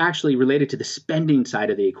that's not actually related to the spending side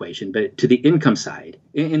of the equation, but to the income side.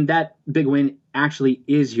 And that big win actually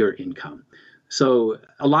is your income. So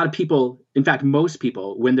a lot of people, in fact, most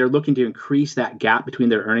people, when they're looking to increase that gap between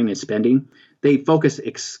their earning and spending, they focus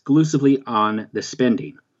exclusively on the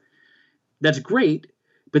spending. That's great,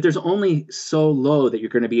 but there's only so low that you're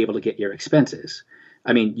going to be able to get your expenses.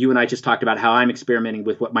 I mean, you and I just talked about how I'm experimenting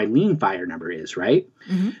with what my lean fire number is, right?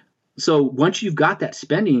 Mm-hmm. So once you've got that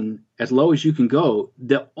spending as low as you can go,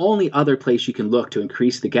 the only other place you can look to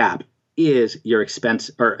increase the gap is your expense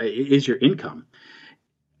or is your income.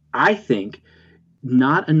 I think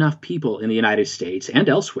not enough people in the United States and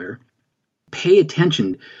elsewhere pay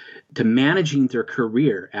attention to managing their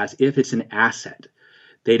career as if it's an asset.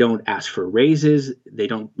 They don't ask for raises. They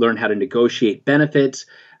don't learn how to negotiate benefits.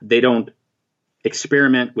 They don't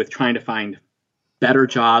experiment with trying to find better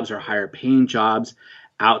jobs or higher paying jobs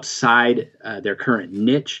outside their current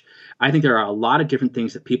niche. I think there are a lot of different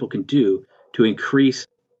things that people can do to increase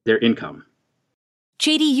their income.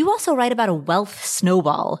 JD, you also write about a wealth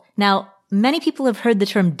snowball. Now, many people have heard the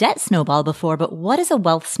term debt snowball before, but what is a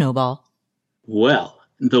wealth snowball? Well,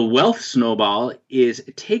 the wealth snowball is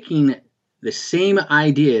taking the same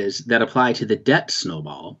ideas that apply to the debt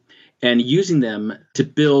snowball and using them to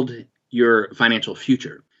build your financial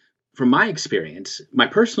future. From my experience, my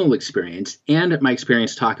personal experience, and my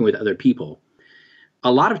experience talking with other people,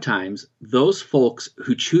 a lot of times those folks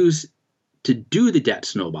who choose to do the debt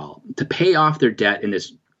snowball, to pay off their debt in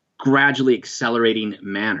this gradually accelerating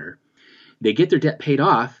manner, they get their debt paid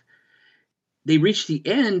off, they reach the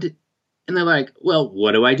end, and they're like, well,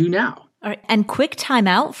 what do I do now? All right. And quick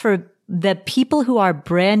timeout for the people who are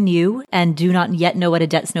brand new and do not yet know what a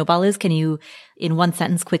debt snowball is. Can you, in one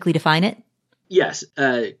sentence, quickly define it? Yes.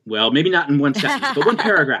 Well, maybe not in one sentence, but one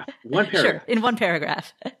paragraph. Sure, in one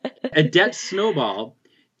paragraph. A debt snowball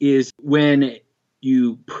is when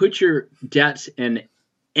you put your debts in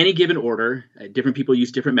any given order. Different people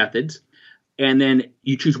use different methods. And then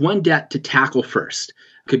you choose one debt to tackle first.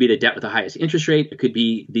 It could be the debt with the highest interest rate. It could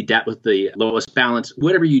be the debt with the lowest balance,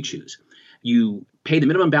 whatever you choose. You pay the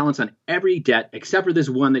minimum balance on every debt except for this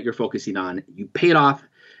one that you're focusing on. You pay it off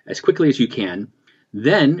as quickly as you can.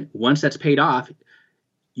 Then, once that's paid off,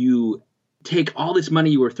 you take all this money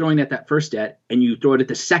you were throwing at that first debt and you throw it at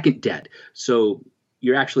the second debt. So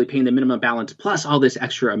you're actually paying the minimum balance plus all this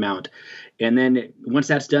extra amount. And then once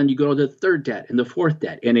that's done, you go to the third debt and the fourth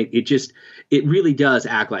debt. And it really does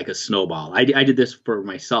act like a snowball. I did this for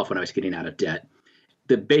myself when I was getting out of debt.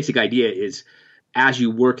 The basic idea is as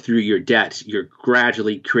you work through your debts, you're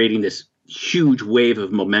gradually creating this huge wave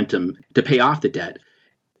of momentum to pay off the debt.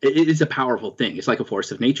 It is a powerful thing. It's like a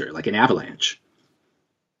force of nature, like an avalanche.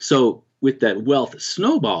 So with that wealth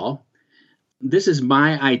snowball, this is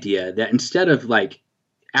my idea that instead of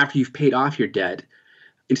after you've paid off your debt,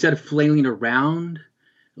 instead of flailing around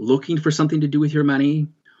looking for something to do with your money,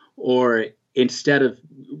 or instead of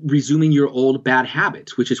resuming your old bad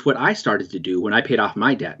habits, which is what I started to do when I paid off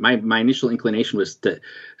my debt. My initial inclination was to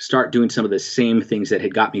start doing some of the same things that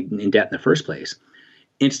had got me in debt in the first place.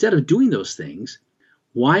 Instead of doing those things,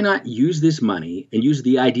 why not use this money and use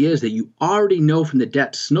the ideas that you already know from the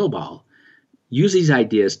debt snowball, use these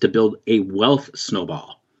ideas to build a wealth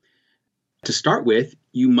snowball? To start with,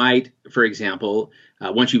 you might, for example,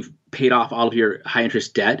 once you've paid off all of your high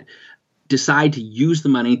interest debt, decide to use the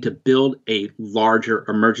money to build a larger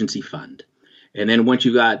emergency fund. And then once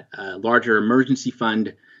you've got a larger emergency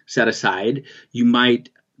fund set aside, you might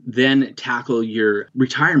then tackle your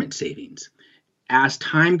retirement savings. As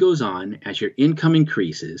time goes on, as your income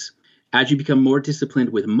increases, as you become more disciplined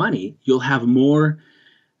with money, you'll have more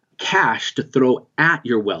cash to throw at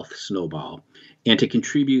your wealth snowball and to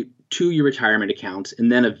contribute to your retirement accounts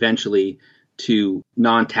and then eventually to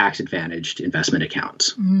non-tax advantaged investment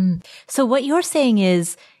accounts. So what you're saying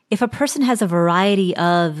is if a person has a variety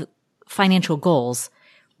of financial goals,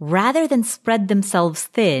 rather than spread themselves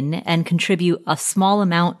thin and contribute a small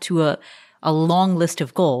amount to a long list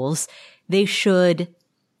of goals, they should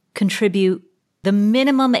contribute the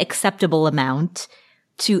minimum acceptable amount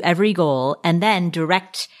to every goal and then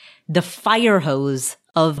direct the fire hose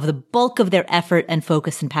of the bulk of their effort and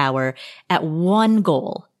focus and power at one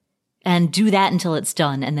goal and do that until it's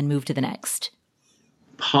done and then move to the next.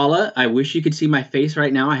 Paula, I wish you could see my face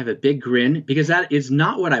right now. I have a big grin because that is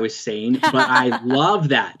not what I was saying, but I love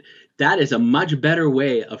that. That is a much better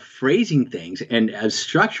way of phrasing things and of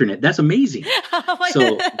structuring it. That's amazing.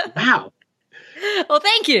 So, wow. Well,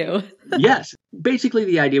 thank you. Yes. Basically,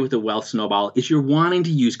 the idea with the wealth snowball is you're wanting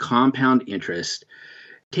to use compound interest,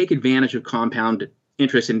 take advantage of compound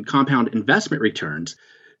interest and compound investment returns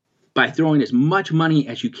by throwing as much money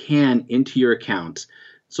as you can into your accounts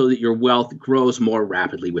so that your wealth grows more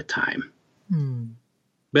rapidly with time.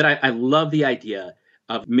 But I love the idea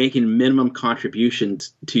of making minimum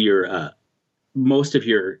contributions to your most of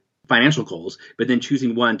your financial goals, but then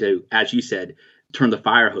choosing one to, as you said, turn the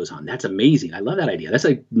fire hose on. That's amazing. I love that idea. That's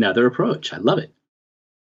another approach. I love it.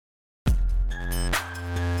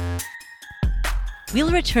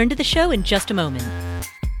 We'll return to the show in just a moment.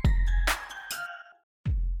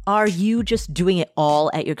 Are you just doing it all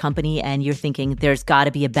at your company and you're thinking there's got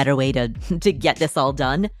to be a better way to get this all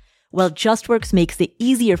done? Well, JustWorks makes it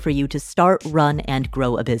easier for you to start, run, and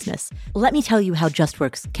grow a business. Let me tell you how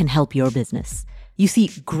JustWorks can help your business. You see,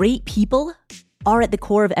 great people are at the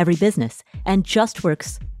core of every business, and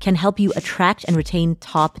JustWorks can help you attract and retain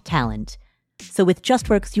top talent. So with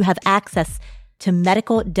JustWorks, you have access to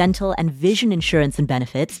medical, dental, and vision insurance and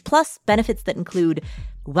benefits, plus benefits that include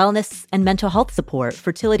wellness and mental health support,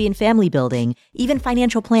 fertility and family building, even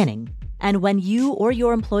financial planning. And when you or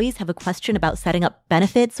your employees have a question about setting up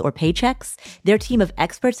benefits or paychecks, their team of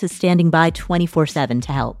experts is standing by 24/7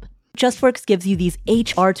 to help. JustWorks gives you these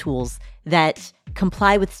HR tools that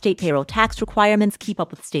comply with state payroll tax requirements, keep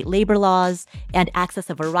up with state labor laws, and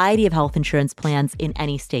access a variety of health insurance plans in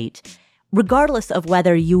any state, regardless of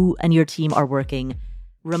whether you and your team are working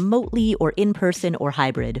remotely or in person or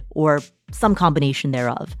hybrid, or some combination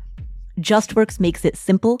thereof. JustWorks makes it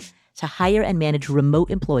simple to hire and manage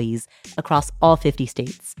remote employees across all 50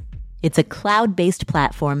 states. It's a cloud-based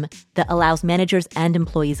platform that allows managers and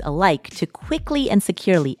employees alike to quickly and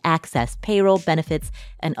securely access payroll, benefits,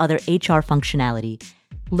 and other HR functionality.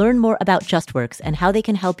 Learn more about JustWorks and how they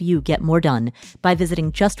can help you get more done by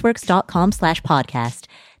visiting justworks.com/podcast.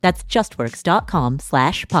 That's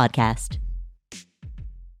justworks.com/podcast.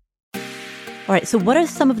 All right, so what are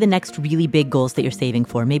some of the next really big goals that you're saving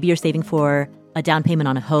for? Maybe you're saving for a down payment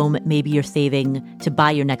on a home. Maybe you're saving to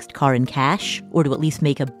buy your next car in cash, or to at least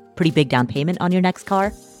make a pretty big down payment on your next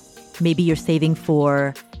car. Maybe you're saving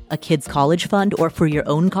for a kid's college fund or for your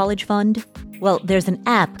own college fund. Well, there's an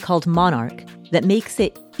app called Monarch that makes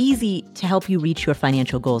it easy to help you reach your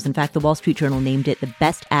financial goals. In fact, the Wall Street Journal named it the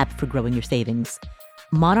best app for growing your savings.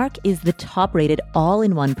 Monarch is the top-rated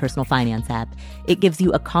all-in-one personal finance app. It gives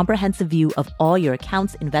you a comprehensive view of all your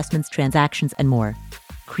accounts, investments, transactions, and more.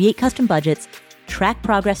 Create custom budgets, track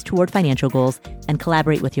progress toward financial goals, and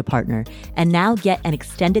collaborate with your partner. And now get an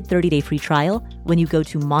extended 30-day free trial when you go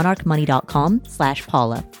to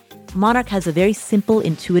monarchmoney.com/Paula. Monarch has a very simple,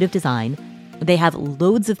 intuitive design. They have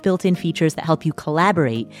loads of built-in features that help you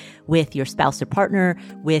collaborate with your spouse or partner,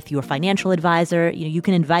 with your financial advisor. You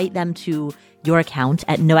can invite them to your account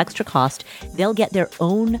at no extra cost. They'll get their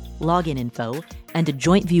own login info and a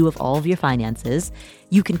joint view of all of your finances.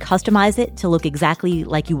 You can customize it to look exactly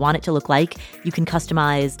like you want it to look like. You can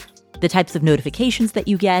customize the types of notifications that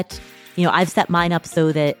you get. I've set mine up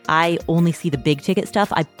so that I only see the big ticket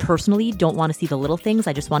stuff. I personally don't want to see the little things.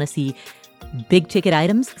 I just want to see big ticket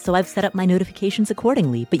items. So I've set up my notifications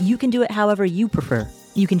accordingly, but you can do it however you prefer.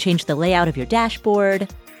 You can change the layout of your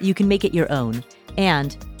dashboard. You can make it your own.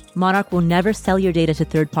 And Monarch will never sell your data to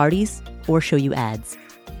third parties or show you ads.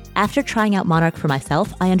 After trying out Monarch for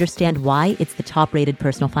myself, I understand why it's the top-rated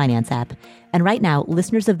personal finance app. And right now,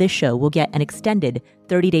 listeners of this show will get an extended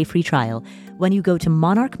 30-day free trial when you go to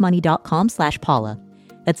monarchmoney.com/Paula.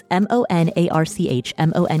 That's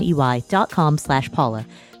monarchmoney.com/Paula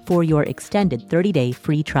for your extended 30-day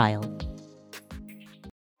free trial.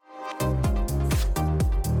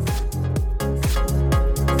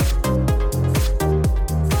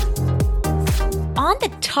 On the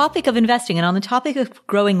topic of investing and on the topic of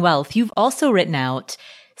growing wealth, you've also written out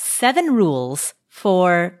 7 rules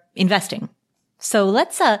for investing. So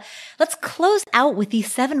let's close out with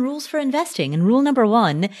these 7 rules for investing. And rule number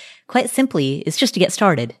 1, quite simply, is just to get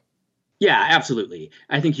started. Yeah, absolutely.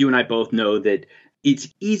 I think you and I both know that it's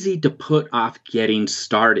easy to put off getting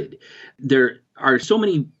started. There are so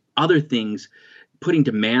many other things putting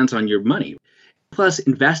demands on your money. Plus,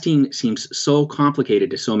 investing seems so complicated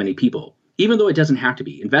to so many people. Even though it doesn't have to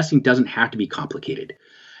be. Investing doesn't have to be complicated.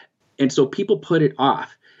 And so people put it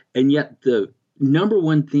off. And yet the number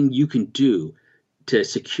one thing you can do to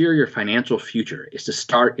secure your financial future is to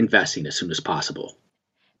start investing as soon as possible.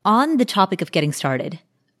 On the topic of getting started,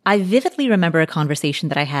 I vividly remember a conversation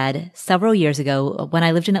that I had several years ago when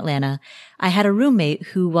I lived in Atlanta. I had a roommate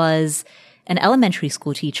who was an elementary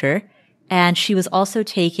school teacher, and she was also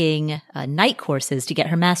taking night courses to get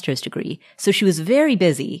her master's degree. So she was very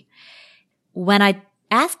busy. When I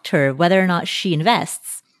asked her whether or not she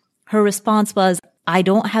invests, her response was, I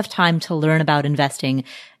don't have time to learn about investing.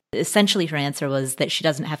 Essentially, her answer was that she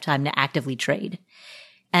doesn't have time to actively trade.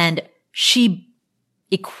 And she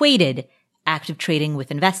equated active trading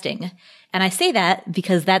with investing. And I say that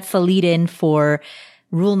because that's the lead in for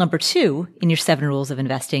rule number 2 in your 7 rules of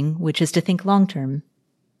investing, which is to think long term.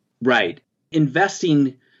 Right.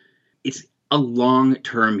 Investing, it's a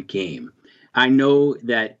long-term game. I know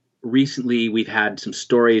that recently we've had some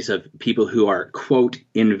stories of people who are, quote,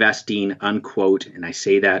 investing, unquote, and I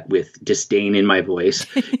say that with disdain in my voice,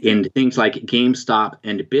 in things like GameStop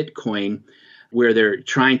and Bitcoin, where they're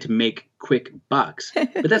trying to make quick bucks.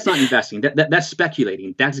 But that's not investing. That's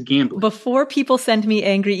speculating. That's gambling. Before people send me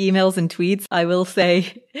angry emails and tweets, I will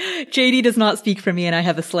say JD does not speak for me, and I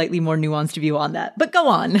have a slightly more nuanced view on that. But go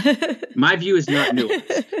on. My view is not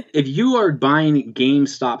nuanced. If you are buying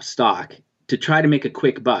GameStop stock to try to make a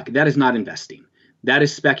quick buck, that is not investing. That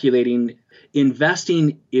is speculating.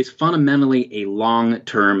 Investing is fundamentally a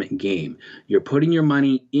long-term game. You're putting your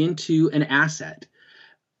money into an asset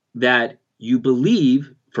that you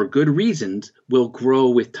believe, for good reasons, will grow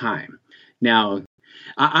with time. Now,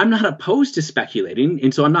 I'm not opposed to speculating,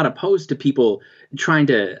 and so I'm not opposed to people trying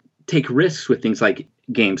to take risks with things like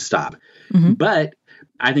GameStop. Mm-hmm. But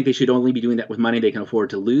I think they should only be doing that with money they can afford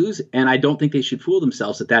to lose, and I don't think they should fool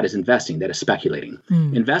themselves that is investing, that is speculating.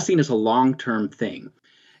 Investing is a long-term thing.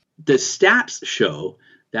 The stats show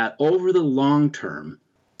that over the long term,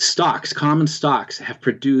 stocks, common stocks, have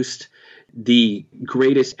produced the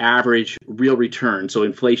greatest average real return, so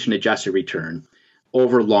inflation-adjusted return,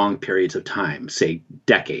 over long periods of time, say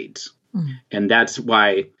decades. And that's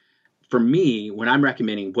why, for me, when I'm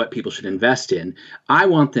recommending what people should invest in, I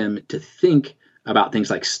want them to think about things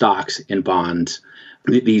like stocks and bonds,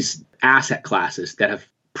 these asset classes that have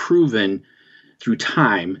proven through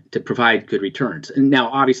time to provide good returns. And now,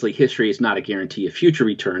 obviously, history is not a guarantee of future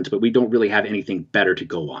returns, but we don't really have anything better to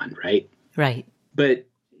go on, right? Right. But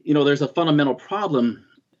there's a fundamental problem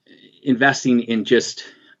investing in just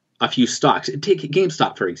a few stocks. Take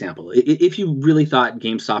GameStop, for example. If you really thought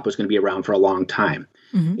GameStop was going to be around for a long time,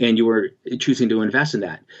 and you were choosing to invest in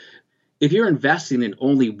that, if you're investing in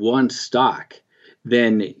only one stock,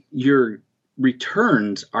 then your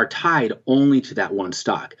returns are tied only to that one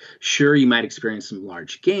stock. Sure, you might experience some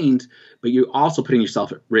large gains, but you're also putting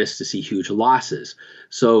yourself at risk to see huge losses.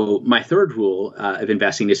 So my third rule of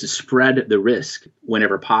investing is to spread the risk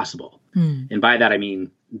whenever possible. And by that, I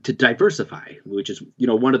mean to diversify, which is,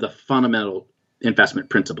 one of the fundamental investment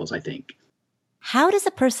principles, I think. How does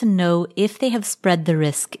a person know if they have spread the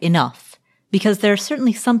risk enough? Because there are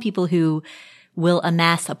certainly some people who will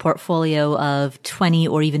amass a portfolio of 20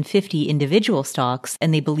 or even 50 individual stocks,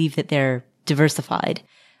 and they believe that they're diversified.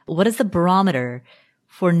 What is the barometer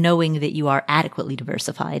for knowing that you are adequately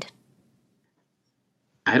diversified?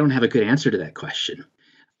 I don't have a good answer to that question.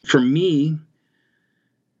 For me,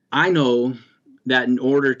 I know that in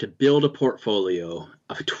order to build a portfolio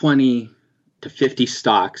of 20 to 50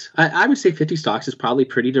 stocks, I would say 50 stocks is probably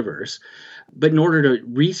pretty diverse, but in order to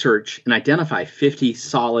research and identify 50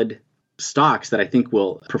 solid stocks that I think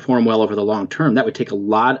will perform well over the long term, that would take a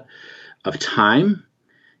lot of time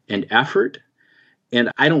and effort.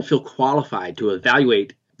 And I don't feel qualified to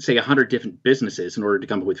evaluate, say, 100 different businesses in order to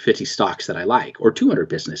come up with 50 stocks that I like, or 200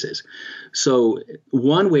 businesses. So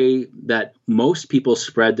one way that most people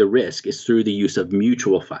spread the risk is through the use of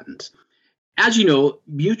mutual funds. As you know,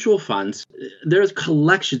 mutual funds, there's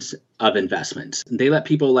collections of investments. They let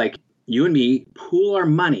people like you and me pool our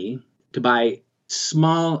money to buy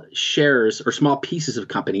small shares or small pieces of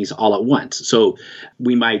companies all at once. So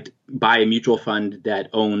we might buy a mutual fund that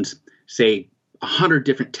owns, say, 100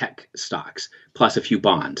 different tech stocks plus a few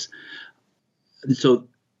bonds. So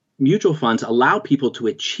mutual funds allow people to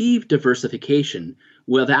achieve diversification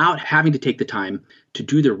without having to take the time to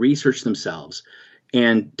do the research themselves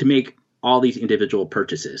and to make all these individual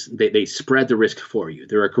purchases. They spread the risk for you.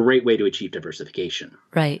 They're a great way to achieve diversification.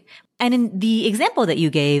 Right. And in the example that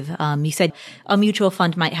you gave, you said a mutual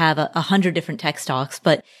fund might have 100 different tech stocks.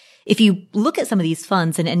 But if you look at some of these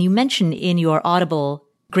funds, and you mentioned in your Audible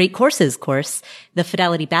Great Courses course, the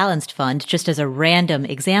Fidelity Balanced Fund, just as a random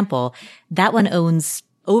example, that one owns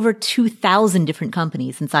over 2,000 different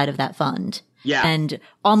companies inside of that fund. Yeah. And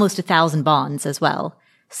almost 1,000 bonds as well.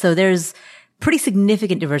 So there's pretty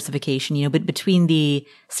significant diversification, but between the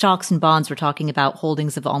stocks and bonds, we're talking about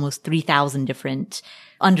holdings of almost 3,000 different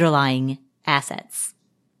underlying assets.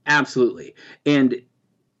 Absolutely. And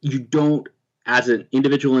you don't, as an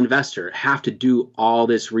individual investor, have to do all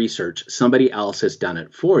this research. Somebody else has done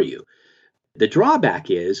it for you. The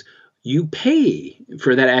drawback is you pay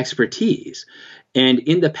for that expertise. And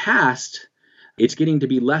in the past, It's getting to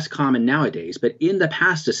be less common nowadays, but in the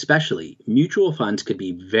past especially, mutual funds could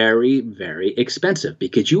be very, very expensive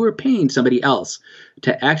because you were paying somebody else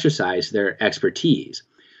to exercise their expertise.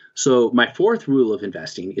 So my fourth rule of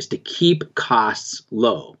investing is to keep costs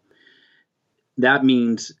low. That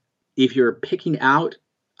means if you're picking out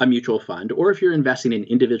a mutual fund or if you're investing in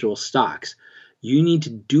individual stocks, you need to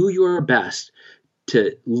do your best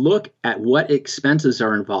to look at what expenses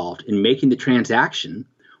are involved in making the transaction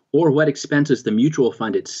or what expenses the mutual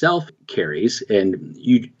fund itself carries. And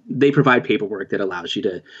they provide paperwork that allows you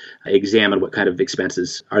to examine what kind of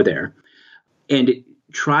expenses are there. And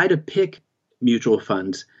try to pick mutual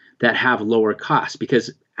funds that have lower costs,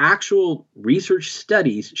 because actual research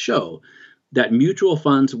studies show that mutual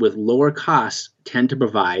funds with lower costs tend to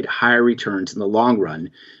provide higher returns in the long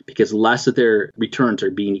run because less of their returns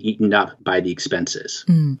are being eaten up by the expenses.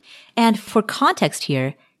 And for context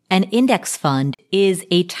here, an index fund is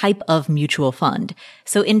a type of mutual fund.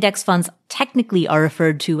 So index funds technically are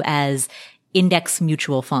referred to as index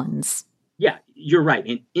mutual funds. Yeah, you're right.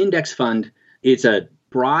 An index fund is a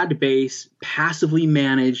broad-based, passively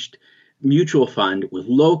managed mutual fund with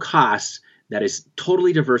low costs that is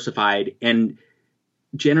totally diversified and,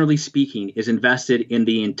 generally speaking, is invested in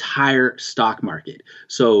the entire stock market.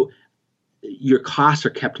 So your costs are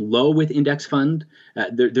kept low with index fund.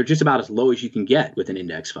 They're just about as low as you can get with an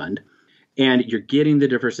index fund. And you're getting the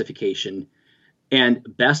diversification. And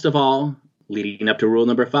best of all, leading up to rule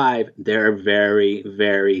number 5, they're very,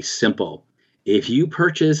 very simple. If you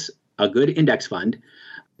purchase a good index fund,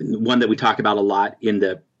 one that we talk about a lot in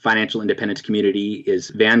the financial independence community is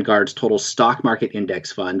Vanguard's Total Stock Market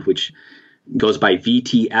Index Fund, which goes by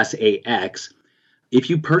VTSAX. If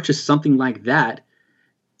you purchase something like that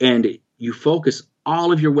and you focus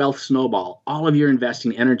all of your wealth snowball, all of your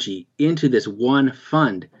investing energy into this one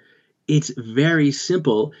fund, it's very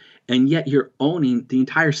simple, and yet you're owning the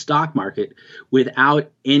entire stock market without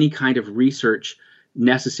any kind of research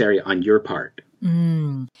necessary on your part.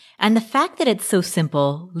 And the fact that it's so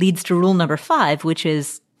simple leads to rule number 5, which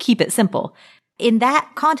is keep it simple. In that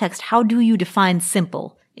context, how do you define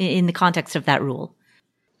simple in the context of that rule?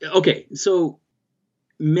 Okay, so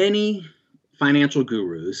many financial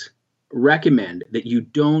gurus recommend that you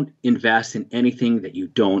don't invest in anything that you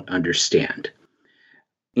don't understand.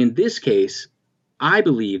 In this case, I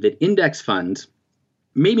believe that index funds,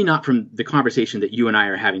 maybe not from the conversation that you and I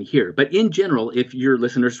are having here, but in general, if your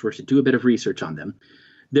listeners were to do a bit of research on them,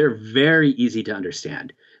 they're very easy to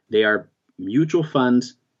understand. They are mutual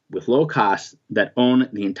funds with low costs that own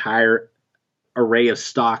the entire array of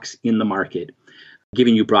stocks in the market,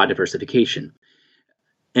 giving you broad diversification.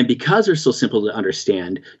 And because they're so simple to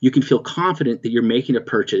understand, you can feel confident that you're making a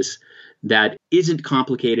purchase that isn't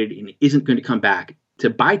complicated and isn't going to come back to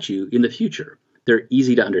bite you in the future. They're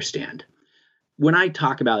easy to understand. When I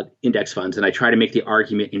talk about index funds and I try to make the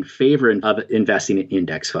argument in favor of investing in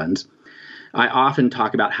index funds, I often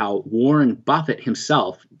talk about how Warren Buffett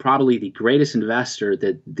himself, probably the greatest investor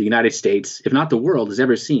that the United States, if not the world, has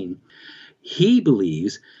ever seen, he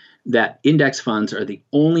believes that index funds are the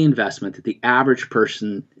only investment that the average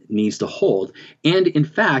person needs to hold. And in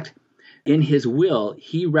fact, in his will,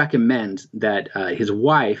 he recommends that his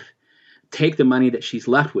wife take the money that she's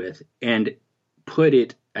left with and put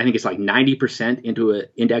it, I think it's like 90% into an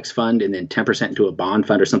index fund and then 10% into a bond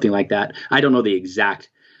fund or something like that. I don't know the exact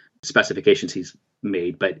specifications he's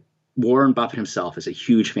made, but Warren Buffett himself is a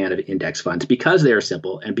huge fan of index funds because they are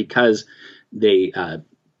simple and because they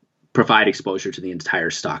provide exposure to the entire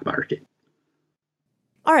stock market.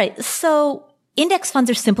 All right. So index funds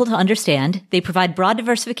are simple to understand. They provide broad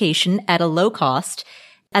diversification at a low cost.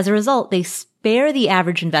 As a result, they spare the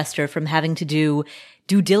average investor from having to do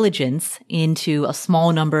due diligence into a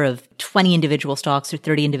small number of 20 individual stocks or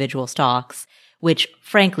 30 individual stocks, which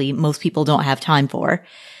frankly, most people don't have time for.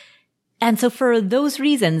 And so for those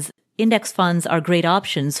reasons, index funds are great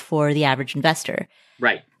options for the average investor.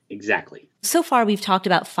 Right. Exactly. So far, we've talked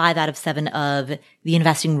about 5 out of 7 of the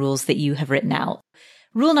investing rules that you have written out.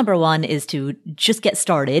 Rule number 1 is to just get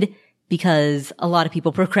started, because a lot of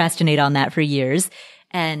people procrastinate on that for years.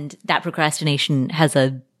 And that procrastination has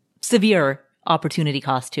a severe opportunity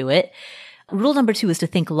cost to it. Rule number 2 is to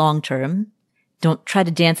think long term. Don't try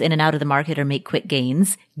to dance in and out of the market or make quick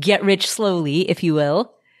gains. Get rich slowly, if you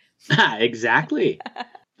will. Exactly.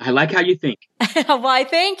 I like how you think. Why,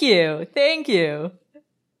 thank you. Thank you.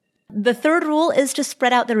 The third rule is to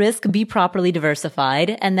spread out the risk, be properly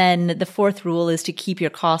diversified. And then the fourth rule is to keep your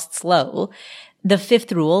costs low. The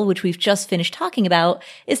fifth rule, which we've just finished talking about,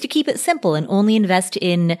 is to keep it simple and only invest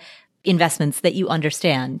in investments that you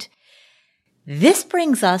understand. This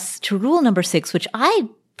brings us to rule number 6, which I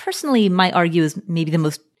personally might argue is maybe the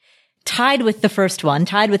most tied with the first one,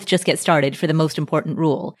 tied with just get started for the most important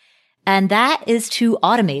rule. And that is to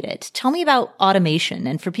automate it. Tell me about automation.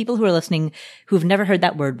 And for people who are listening who've never heard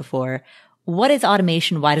that word before, what is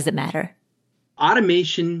automation? Why does it matter?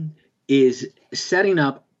 Automation is setting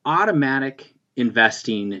up automatic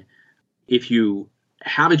investing. If you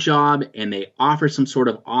have a job and they offer some sort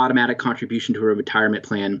of automatic contribution to a retirement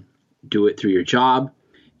plan, do it through your job.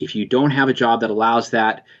 If you don't have a job that allows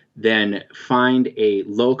that, then find a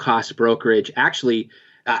low-cost brokerage. Actually,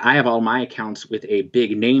 I have all my accounts with a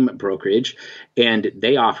big name brokerage, and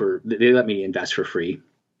they let me invest for free.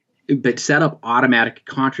 But set up automatic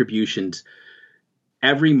contributions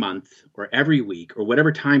every month or every week or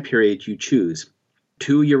whatever time period you choose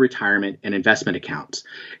to your retirement and investment accounts.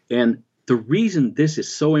 And the reason this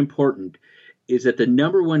is so important is that the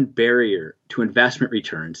number one barrier to investment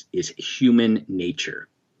returns is human nature.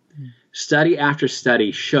 Study after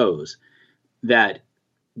study shows that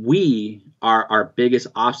we are our biggest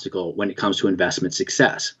obstacle when it comes to investment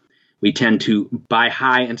success. We tend to buy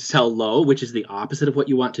high and sell low, which is the opposite of what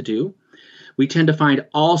you want to do. We tend to find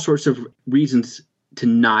all sorts of reasons to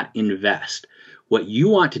not invest. What you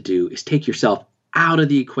want to do is take yourself out of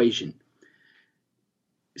the equation.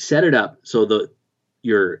 Set it up so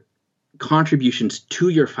your contributions to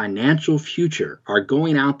your financial future are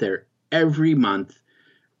going out there every month,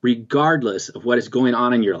 regardless of what is going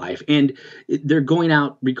on in your life. And they're going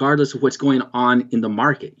out regardless of what's going on in the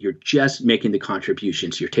market. You're just making the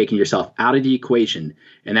contributions. You're taking yourself out of the equation.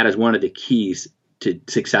 And that is one of the keys to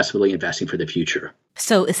successfully investing for the future.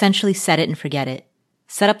 So essentially set it and forget it.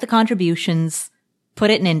 Set up the contributions, put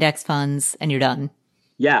it in index funds, and you're done.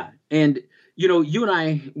 Yeah. And, you and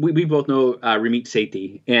I, we both know Ramit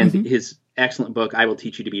Sethi and his excellent book, I Will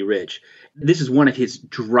Teach You to Be Rich. This is one of his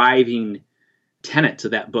driving tenets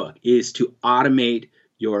of that book, is to automate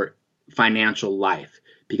your financial life.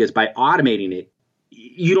 Because by automating it,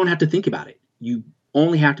 you don't have to think about it. You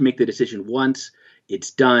only have to make the decision once.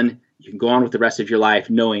 It's done. You can go on with the rest of your life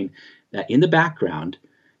knowing that in the background,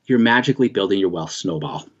 you're magically building your wealth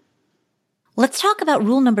snowball. Let's talk about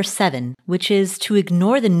rule number 7, which is to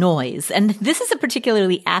ignore the noise. And this is a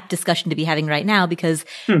particularly apt discussion to be having right now because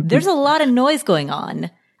there's a lot of noise going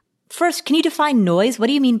on. First, can you define noise? What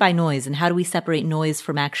do you mean by noise, and how do we separate noise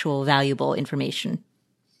from actual valuable information?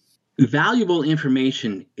 Valuable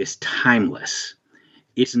information is timeless.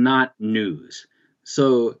 It's not news.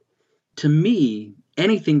 So to me,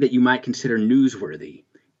 anything that you might consider newsworthy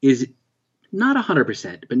is not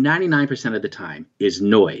 100%, but 99% of the time is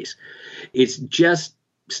noise. It's just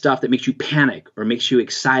stuff that makes you panic or makes you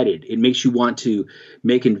excited. It makes you want to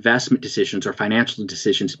make investment decisions or financial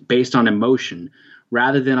decisions based on emotion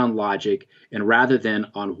rather than on logic and rather than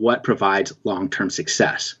on what provides long-term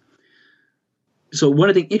success. So one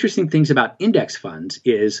of the interesting things about index funds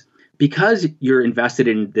is because you're invested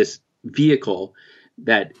in this vehicle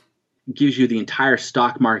that gives you the entire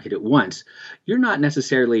stock market at once, you're not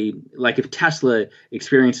necessarily, like if Tesla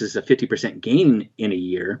experiences a 50% gain in a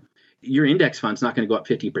year, your index fund's not going to go up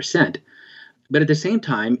 50%. But at the same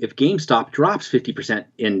time, if GameStop drops 50%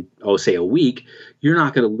 in, say a week, you're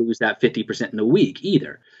not going to lose that 50% in a week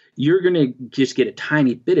either. You're going to just get a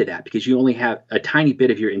tiny bit of that because you only have a tiny bit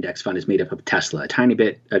of your index fund is made up of Tesla. A tiny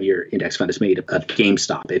bit of your index fund is made up of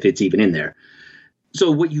GameStop, if it's even in there. So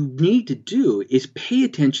what you need to do is pay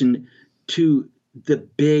attention to the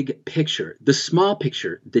big picture, the small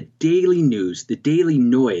picture, the daily news, the daily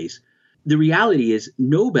noise. The reality is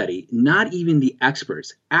nobody, not even the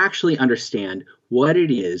experts, actually understand what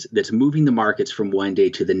it is that's moving the markets from one day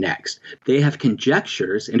to the next. They have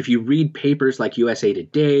conjectures, and if you read papers like USA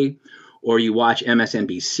Today or you watch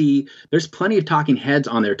MSNBC, there's plenty of talking heads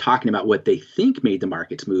on there talking about what they think made the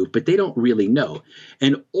markets move, but they don't really know.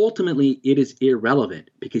 And ultimately, it is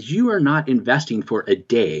irrelevant because you are not investing for a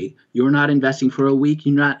day. You are not investing for a week.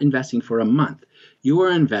 You're not investing for a month. You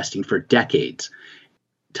are investing for decades.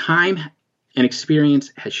 Time and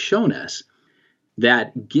experience has shown us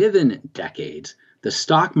that given decades, the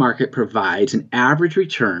stock market provides an average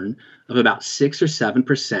return of about 6 or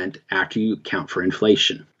 7% after you account for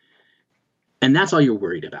inflation. And that's all you're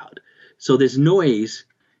worried about. So this noise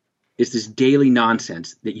is this daily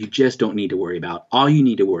nonsense that you just don't need to worry about. All you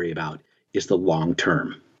need to worry about is the long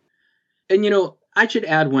term. And, I should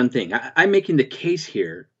add one thing. I'm making the case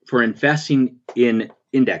here for investing in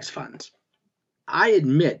index funds. I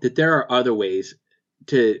admit that there are other ways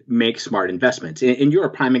to make smart investments. And you're a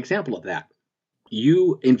prime example of that.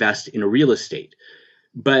 You invest in real estate,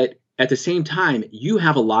 but at the same time, you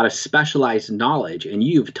have a lot of specialized knowledge and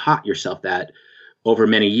you've taught yourself that over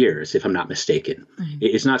many years, if I'm not mistaken. Mm-hmm.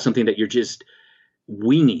 It's not something that you're just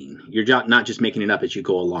winging. You're not just making it up as you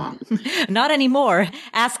go along. Not anymore.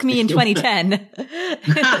 Ask me in 2010.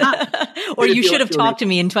 Or you should have talked to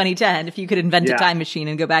me in 2010 if you could invent a time machine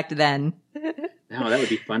and go back to then. No, that would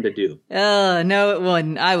be fun to do. Oh, no, it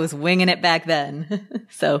wouldn't. I was winging it back then.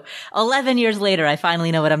 So 11 years later, I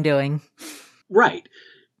finally know what I'm doing. Right.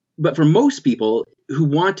 But for most people who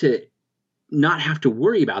want to not have to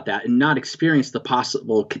worry about that and not experience the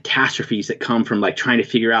possible catastrophes that come from like trying to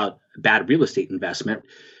figure out bad real estate investment,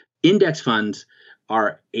 index funds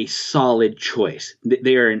are a solid choice.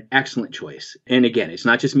 They are an excellent choice. And again, it's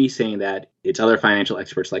not just me saying that. It's other financial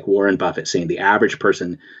experts like Warren Buffett saying the average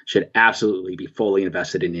person should absolutely be fully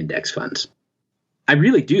invested in index funds. I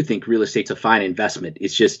really do think real estate's a fine investment.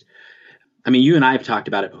 It's just, I mean, you and I have talked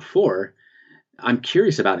about it before. I'm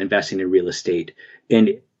curious about investing in real estate.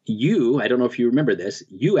 And you, I don't know if you remember this,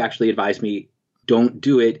 you actually advised me, don't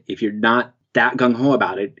do it if you're not that gung-ho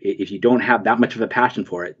about it. If you don't have that much of a passion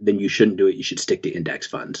for it, then you shouldn't do it. You should stick to index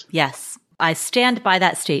funds. Yes, I stand by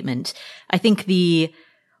that statement. I think the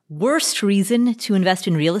worst reason to invest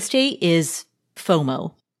in real estate is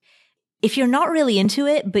FOMO. If you're not really into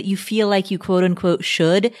it, but you feel like you quote unquote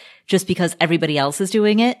should just because everybody else is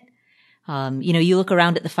doing it, you look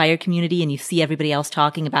around at the FIRE community and you see everybody else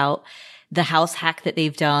talking about the house hack that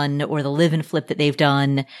they've done or the live and flip that they've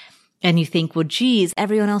done. And you think, well, geez,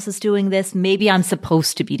 everyone else is doing this. Maybe I'm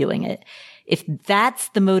supposed to be doing it. If that's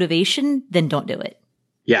the motivation, then don't do it.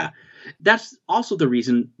 Yeah. That's also the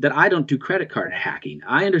reason that I don't do credit card hacking.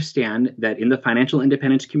 I understand that in the financial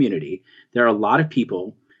independence community, there are a lot of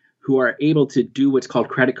people who are able to do what's called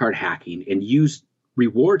credit card hacking and use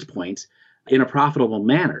rewards points in a profitable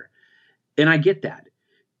manner. And I get that.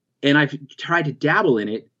 And I've tried to dabble in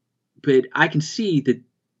it, but I can see that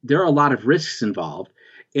there are a lot of risks involved.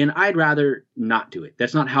 And I'd rather not do it.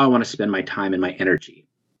 That's not how I want to spend my time and my energy.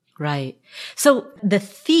 Right. So the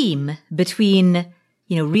theme between,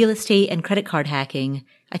 real estate and credit card hacking,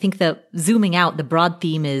 I think zooming out, the broad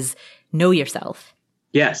theme is know yourself.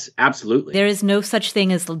 Yes, absolutely. There is no such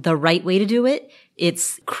thing as the right way to do it.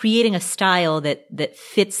 It's creating a style that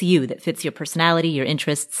fits you, that fits your personality, your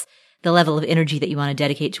interests, the level of energy that you want to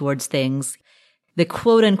dedicate towards things. The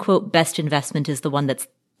quote unquote best investment is the one that's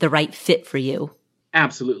the right fit for you.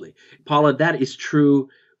 Absolutely. Paula, that is true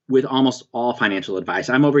with almost all financial advice.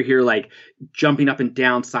 I'm over here like jumping up and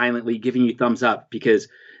down silently, giving you thumbs up because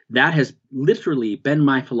that has literally been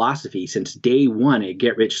my philosophy since day one at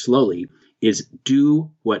Get Rich Slowly is do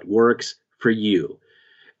what works for you.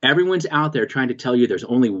 Everyone's out there trying to tell you there's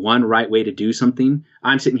only one right way to do something.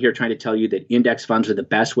 I'm sitting here trying to tell you that index funds are the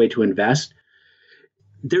best way to invest.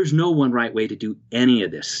 There's no one right way to do any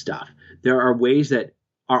of this stuff. There are ways that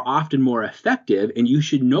are often more effective, and you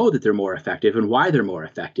should know that they're more effective and why they're more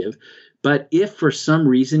effective. But if for some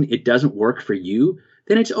reason it doesn't work for you,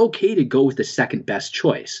 then it's okay to go with the second best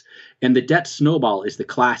choice. And the debt snowball is the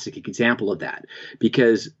classic example of that,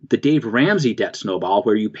 because the Dave Ramsey debt snowball,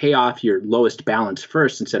 where you pay off your lowest balance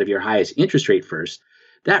first instead of your highest interest rate first,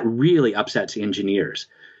 that really upsets engineers.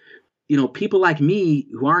 People like me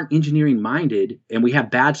who aren't engineering minded and we have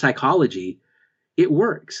bad psychology, it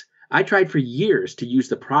works. I tried for years to use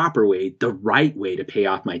the proper way, the right way to pay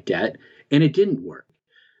off my debt, and it didn't work.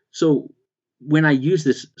 So when I use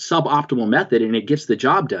this suboptimal method and it gets the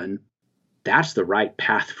job done, that's the right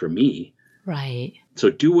path for me. Right. So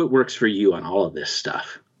do what works for you on all of this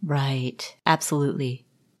stuff. Right. Absolutely.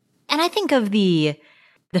 And I think of the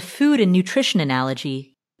food and nutrition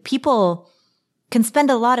analogy. People can spend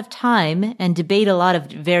a lot of time and debate a lot of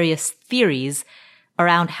various theories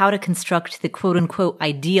around how to construct the quote unquote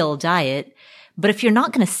ideal diet. But if you're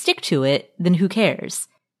not going to stick to it, then who cares?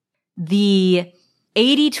 The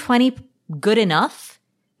 80-20 good enough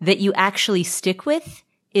that you actually stick with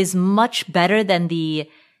is much better than the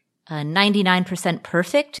 99%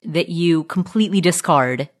 perfect that you completely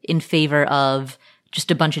discard in favor of just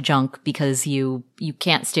a bunch of junk because you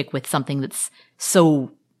can't stick with something that's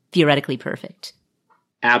so theoretically perfect.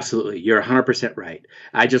 Absolutely. You're 100% right.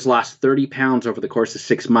 I just lost 30 pounds over the course of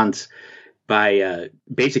 6 months by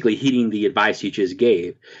basically heeding the advice you just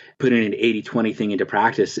gave, putting an 80-20 thing into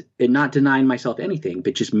practice and not denying myself anything,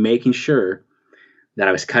 but just making sure that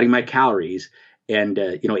I was cutting my calories and,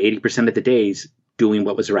 80% of the days doing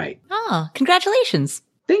what was right. Oh, congratulations.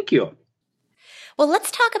 Thank you. Well,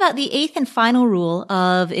 let's talk about the 8th and final rule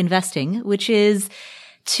of investing, which is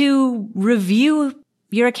to review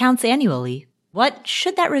your accounts annually. What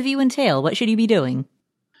should that review entail? What should you be doing?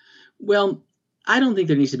 Well, I don't think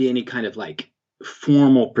there needs to be any kind of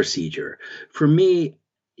formal procedure. For me,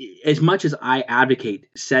 as much as I advocate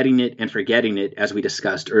setting it and forgetting it, as we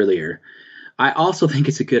discussed earlier, I also think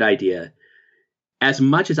it's a good idea as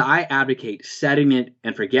much as I advocate setting it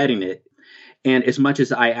and forgetting it, and as much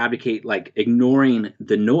as I advocate like ignoring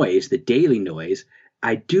the noise, the daily noise,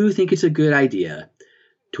 I do think it's a good idea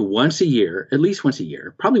to once a year, at least once a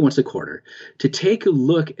year, probably once a quarter, to take a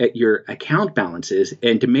look at your account balances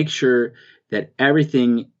and to make sure that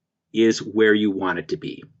everything is where you want it to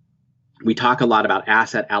be. We talk a lot about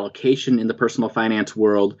asset allocation in the personal finance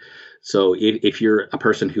world. So if you're a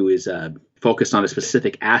person who is focused on a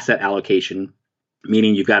specific asset allocation,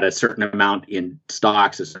 meaning you've got a certain amount in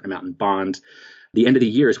stocks, a certain amount in bonds, the end of the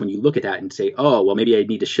year is when you look at that and say, oh, well, maybe I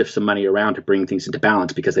need to shift some money around to bring things into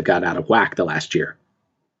balance because they've got out of whack the last year.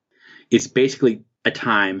 It's basically a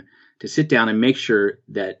time to sit down and make sure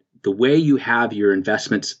that the way you have your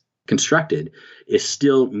investments constructed is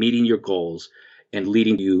still meeting your goals and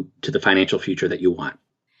leading you to the financial future that you want.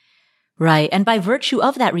 Right. And by virtue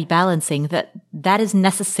of that rebalancing, that is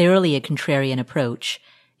necessarily a contrarian approach.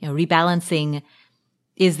 Rebalancing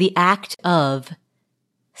is the act of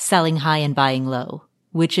selling high and buying low,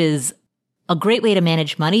 which is a great way to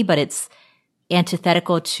manage money, but it's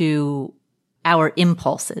antithetical to our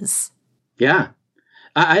impulses. Yeah.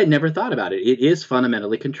 I had never thought about it. It is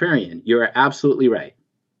fundamentally contrarian. You are absolutely right.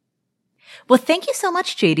 Well, thank you so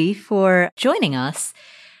much, JD, for joining us.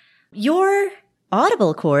 Your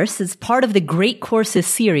Audible course is part of the Great Courses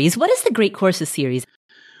series. What is the Great Courses series?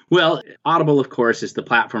 Well, Audible, of course, is the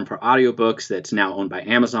platform for audiobooks that's now owned by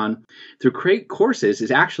Amazon. The Great Courses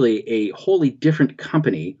is actually a wholly different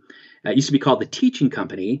company. It used to be called the Teaching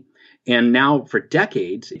Company. And now for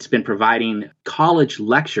decades, it's been providing college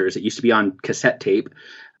lectures. It used to be on cassette tape,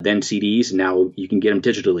 then CDs, and now you can get them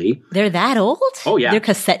digitally. They're that old? Oh, yeah. They're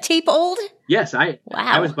cassette tape old? Yes. I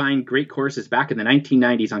was buying Great Courses back in the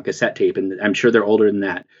 1990s on cassette tape, and I'm sure they're older than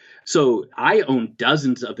that. So I own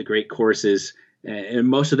dozens of the Great Courses, and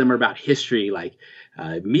most of them are about history, like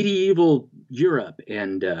medieval Europe.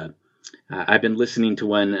 And I've been listening to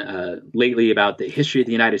one lately about the history of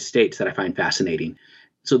the United States that I find fascinating.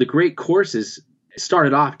 So the Great Courses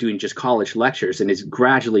started off doing just college lectures and has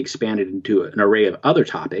gradually expanded into an array of other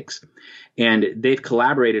topics. And they've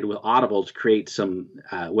collaborated with Audible to create some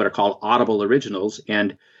what are called Audible Originals.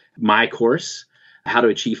 And my course, How to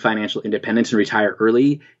Achieve Financial Independence and Retire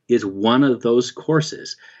Early, is one of those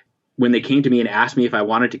courses. When they came to me and asked me if I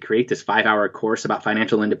wanted to create this 5-hour course about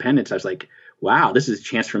financial independence, I was like, wow, this is a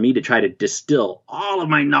chance for me to try to distill all of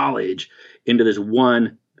my knowledge into this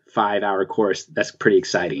one 5-hour course. That's pretty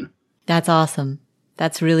exciting. That's awesome.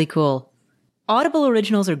 That's really cool. Audible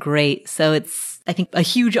Originals are great. So it's, I think, a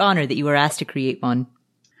huge honor that you were asked to create one.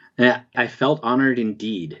 Yeah, I felt honored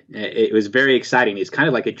indeed. It was very exciting. It's kind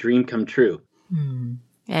of like a dream come true.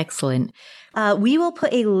 Excellent. We will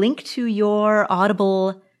put a link to your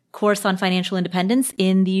Audible course on financial independence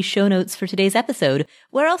in the show notes for today's episode.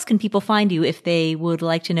 Where else can people find you if they would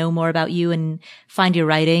like to know more about you and find your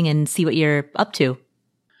writing and see what you're up to?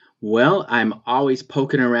 Well, I'm always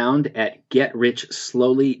poking around at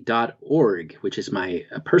getrichslowly.org, which is my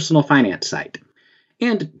personal finance site.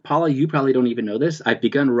 And Paula, you probably don't even know this. I've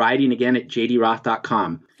begun writing again at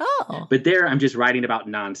jdroth.com. Oh. But there I'm just writing about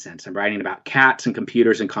nonsense. I'm writing about cats and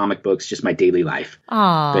computers and comic books, just my daily life.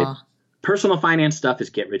 Aw. But personal finance stuff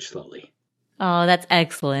is Get Rich Slowly. Oh, that's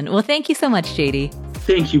excellent. Well, thank you so much, JD.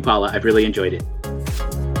 Thank you, Paula. I've really enjoyed it.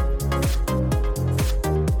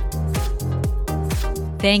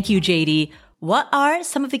 Thank you, JD. What are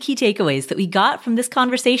some of the key takeaways that we got from this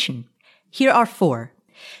conversation? Here are 4.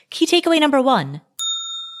 Key takeaway number 1.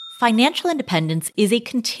 Financial independence is a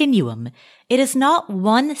continuum. It is not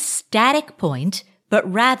one static point,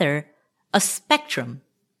 but rather a spectrum.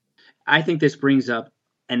 I think this brings up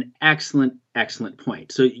an excellent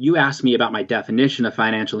point. So you asked me about my definition of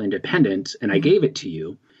financial independence, and I gave it to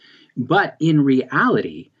you. But in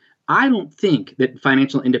reality, I don't think that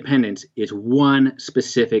financial independence is one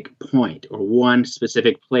specific point or one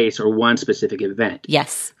specific place or one specific event.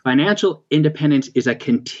 Yes. Financial independence is a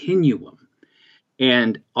continuum.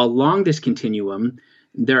 And along this continuum,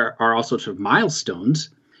 there are all sorts of milestones,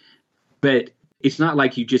 but it's not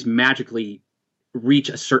like you just magically reach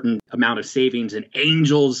a certain amount of savings and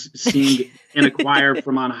angels sing in a choir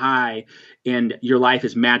from on high and your life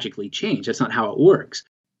is magically changed. That's not how it works.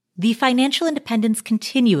 The financial independence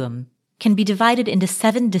continuum can be divided into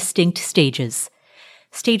 7 distinct stages.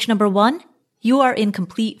 Stage number 1, you are in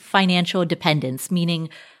complete financial dependence, meaning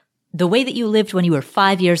the way that you lived when you were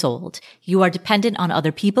 5 years old. You are dependent on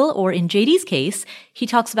other people, or in JD's case, he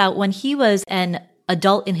talks about when he was an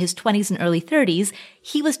adult in his 20s and early 30s,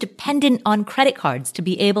 he was dependent on credit cards to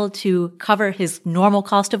be able to cover his normal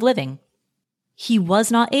cost of living. He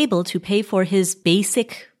was not able to pay for his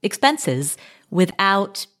basic expenses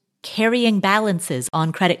without carrying balances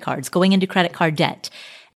on credit cards, going into credit card debt.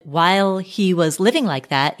 While he was living like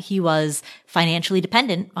that, he was financially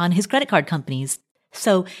dependent on his credit card companies.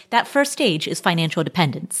 So that first stage is financial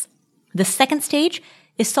dependence. The second stage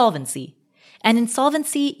is solvency. And in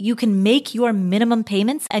solvency, you can make your minimum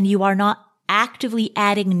payments and you are not actively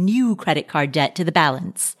adding new credit card debt to the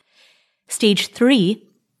balance. Stage 3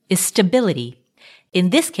 is stability. In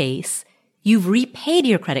this case, you've repaid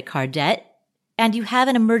your credit card debt and you have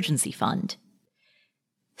an emergency fund.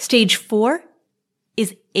 Stage 4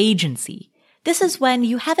 is agency. This is when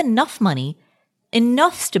you have enough money,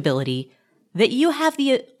 enough stability, that you have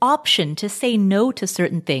the option to say no to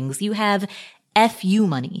certain things. You have FU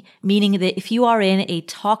money, meaning that if you are in a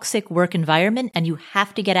toxic work environment and you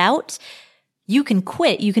have to get out, you can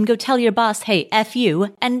quit. You can go tell your boss, hey, F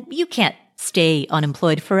you, and you can't stay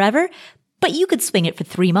unemployed forever, but you could swing it for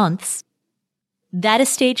 3 months. That is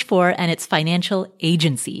stage 4, and it's financial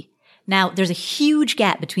agency. Now, there's a huge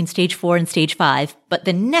gap between stage 4 and stage 5, but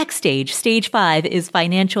the next stage 5, is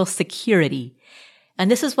financial security. And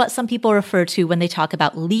this is what some people refer to when they talk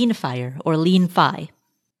about lean fire or lean fi.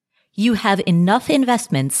 You have enough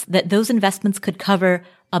investments that those investments could cover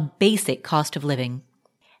a basic cost of living.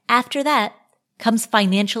 After that comes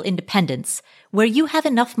financial independence, where you have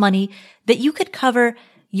enough money that you could cover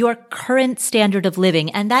your current standard of living.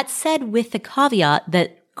 And that's said with the caveat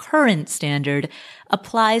that current standard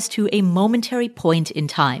applies to a momentary point in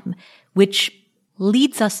time, which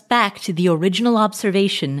leads us back to the original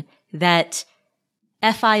observation that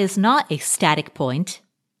FI is not a static point.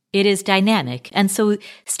 It is dynamic. And so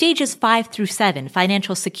stages 5 through 7,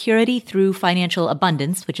 financial security through financial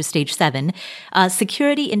abundance, which is stage 7,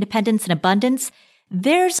 security, independence, and abundance,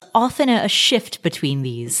 there's often a shift between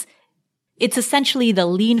these. It's essentially the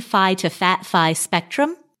lean fi to fat fi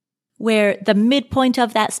spectrum, where the midpoint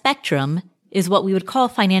of that spectrum is what we would call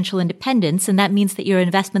financial independence, and that means that your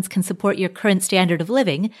investments can support your current standard of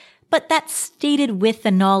living, but that's stated with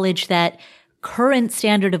the knowledge that current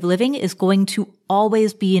standard of living is going to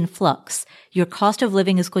always be in flux. Your cost of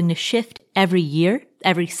living is going to shift every year,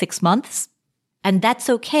 every 6 months. And that's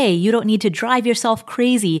okay. You don't need to drive yourself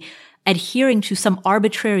crazy adhering to some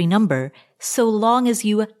arbitrary number, so long as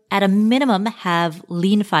you, at a minimum, have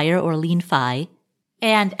lean fire or lean fi,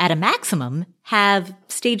 and at a maximum, have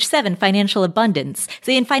stage 7, financial abundance.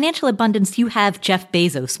 So in financial abundance, you have Jeff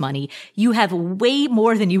Bezos money. You have way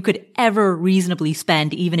more than you could ever reasonably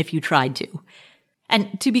spend, even if you tried to.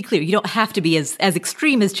 And to be clear, you don't have to be as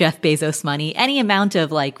extreme as Jeff Bezos money. Any amount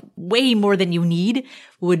of way more than you need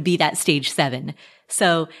would be that stage 7.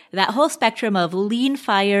 So that whole spectrum of lean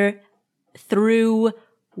fire through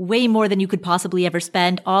way more than you could possibly ever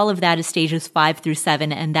spend, all of that is stages 5 through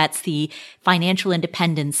 7, and that's the financial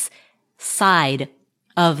independence side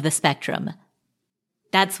of the spectrum.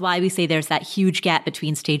 That's why we say there's that huge gap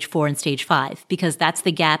between stage 4 and stage 5, because that's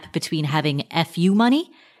the gap between having FU money,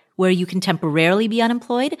 where you can temporarily be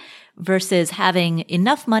unemployed, versus having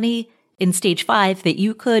enough money in stage 5 that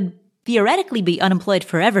you could theoretically be unemployed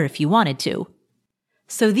forever if you wanted to.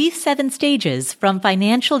 So these 7 stages, from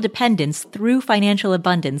financial dependence through financial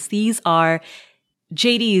abundance, these are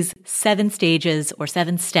JD's 7 stages or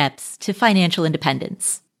 7 steps to financial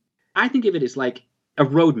independence. I think of it as like a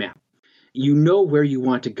roadmap. You know where you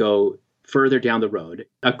want to go further down the road.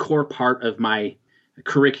 A core part of my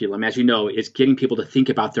curriculum, as you know, is getting people to think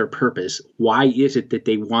about their purpose. Why is it that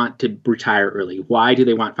they want to retire early? Why do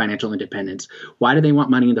they want financial independence? Why do they want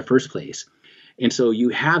money in the first place? And so you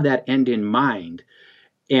have that end in mind.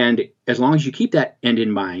 And as long as you keep that end in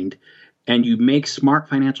mind and you make smart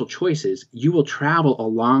financial choices, you will travel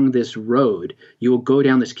along this road. You will go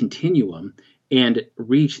down this continuum and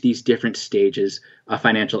reach these different stages of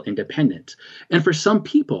financial independence. And for some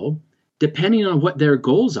people, depending on what their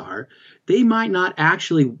goals are, they might not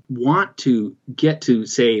actually want to get to,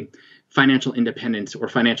 say, financial independence or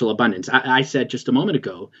financial abundance. I said just a moment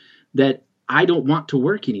ago that I don't want to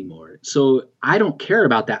work anymore. So I don't care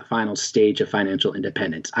about that final stage of financial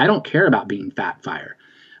independence. I don't care about being fat fire.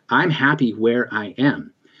 I'm happy where I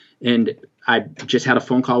am. And I just had a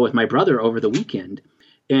phone call with my brother over the weekend,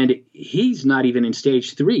 and he's not even in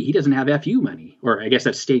stage 3. He doesn't have FU money, or I guess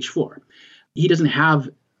that's stage 4. He doesn't have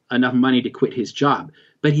enough money to quit his job,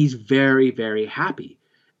 but he's very, very happy.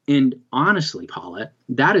 And honestly, Paula,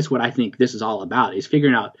 that is what I think this is all about, is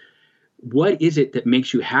figuring out what is it that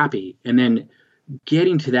makes you happy, and then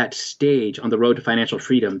getting to that stage on the road to financial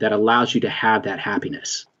freedom that allows you to have that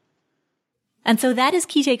happiness. And so that is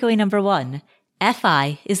key takeaway number 1.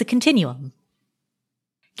 FI is a continuum.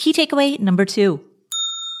 Key takeaway number 2.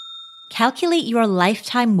 Calculate your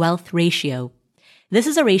lifetime wealth ratio. This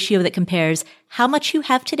is a ratio that compares how much you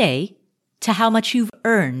have today to how much you've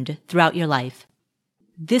earned throughout your life.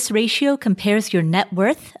 This ratio compares your net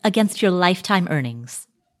worth against your lifetime earnings.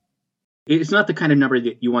 It's not the kind of number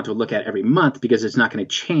that you want to look at every month because it's not going to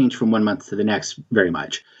change from one month to the next very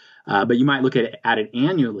much. But you might look at it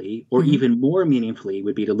annually, or even more meaningfully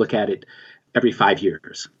would be to look at it every 5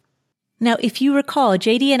 years. Now, if you recall,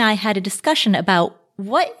 JD and I had a discussion about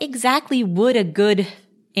what exactly would a good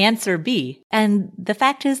answer be. And the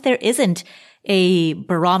fact is there isn't a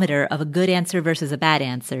barometer of a good answer versus a bad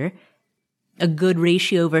answer, a good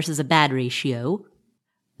ratio versus a bad ratio.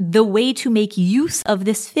 The way to make use of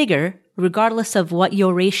this figure, regardless of what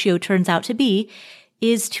your ratio turns out to be,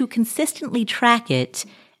 is to consistently track it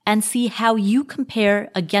and see how you compare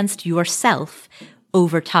against yourself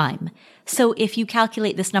over time. So if you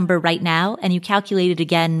calculate this number right now and you calculate it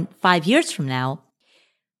again 5 years from now,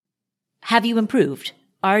 have you improved?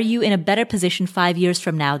 Are you in a better position 5 years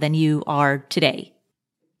from now than you are today?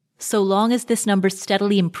 So long as this number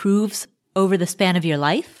steadily improves over the span of your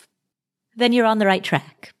life, then you're on the right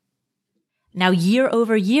track. Now, year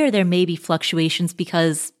over year, there may be fluctuations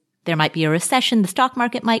because there might be a recession, the stock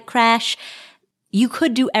market might crash. You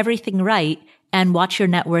could do everything right and watch your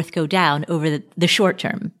net worth go down over the short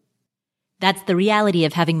term. That's the reality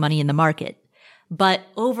of having money in the market. But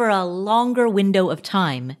over a longer window of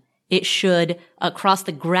time, it should, across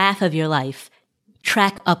the graph of your life,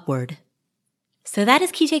 track upward. So that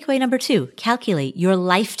is key takeaway number 2. Calculate your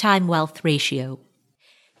lifetime wealth ratio.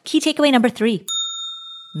 Key takeaway number 3.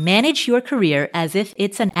 Manage your career as if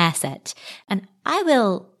it's an asset. And I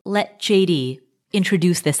will let JD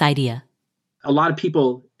introduce this idea. A lot of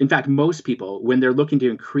people, in fact, most people, when they're looking to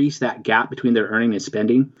increase that gap between their earning and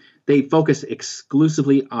spending, they focus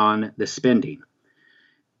exclusively on the spending.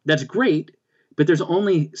 That's great, but there's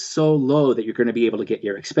only so low that you're going to be able to get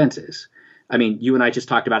your expenses. I mean, you and I just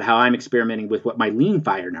talked about how I'm experimenting with what my lean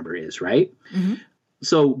fire number is, right? Mm-hmm.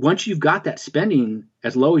 So once you've got that spending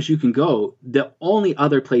as low as you can go, the only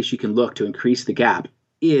other place you can look to increase the gap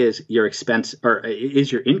is your expense or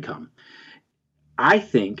is your income. I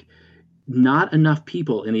think not enough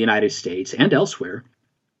people in the United States and elsewhere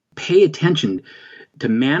pay attention to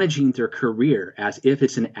managing their career as if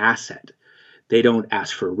it's an asset. They don't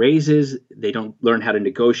ask for raises. They don't learn how to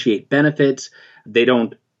negotiate benefits. They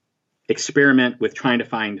don't experiment with trying to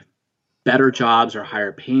find better jobs or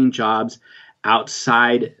higher paying jobs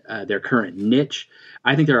outside their current niche.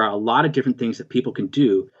 I think there are a lot of different things that people can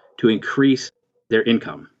do to increase their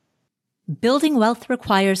income. Building wealth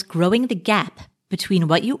requires growing the gap between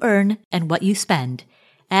what you earn and what you spend.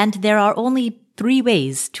 And there are only 3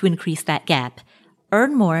 ways to increase that gap: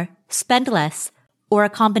 earn more, spend less, or a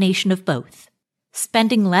combination of both.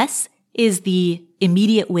 Spending less is the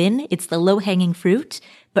immediate win. It's the low-hanging fruit,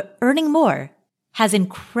 but earning more has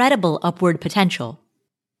incredible upward potential.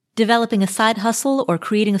 Developing a side hustle or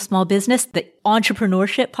creating a small business, the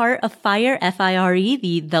entrepreneurship part of FIRE,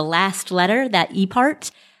 F-I-R-E, the last letter, that E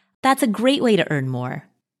part, that's a great way to earn more.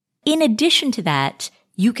 In addition to that,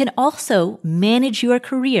 you can also manage your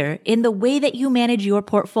career in the way that you manage your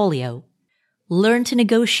portfolio. Learn to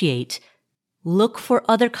negotiate. Look for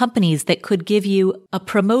other companies that could give you a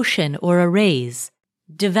promotion or a raise.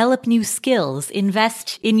 Develop new skills.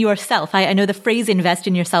 Invest in yourself. I know the phrase invest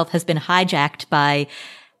in yourself has been hijacked by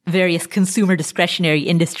various consumer discretionary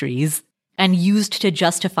industries and used to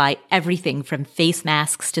justify everything from face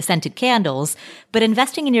masks to scented candles. But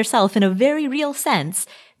investing in yourself in a very real sense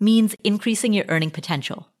means increasing your earning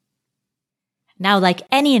potential. Now, like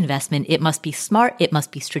any investment, it must be smart, it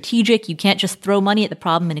must be strategic. You can't just throw money at the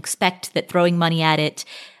problem and expect that throwing money at it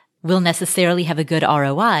will necessarily have a good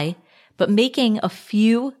ROI, but making a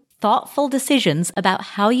few thoughtful decisions about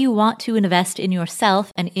how you want to invest in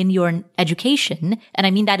yourself and in your education, and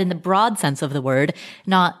I mean that in the broad sense of the word,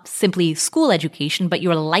 not simply school education, but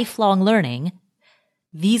your lifelong learning.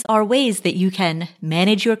 These are ways that you can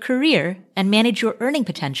manage your career and manage your earning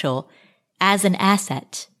potential as an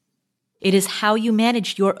asset. It is how you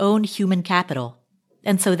manage your own human capital.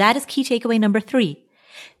 And so that is key takeaway number 3.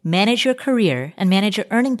 Manage your career and manage your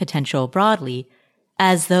earning potential broadly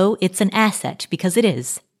as though it's an asset, because it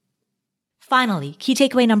is. Finally, key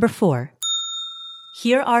takeaway number 4.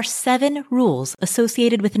 Here are 7 rules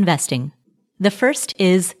associated with investing. The first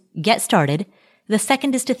is get started. The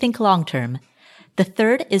second is to think long term. The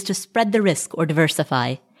third is to spread the risk or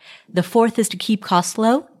diversify. The fourth is to keep costs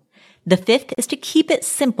low. The fifth is to keep it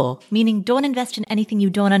simple, meaning don't invest in anything you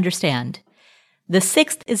don't understand. The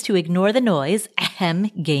sixth is to ignore the noise, ahem,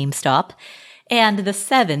 GameStop. And the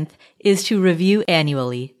seventh is to review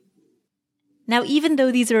annually. Now, even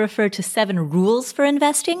though these are referred to 7 rules for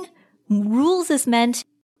investing, Rules is meant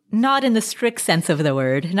not in the strict sense of the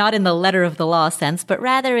word, not in the letter of the law sense, but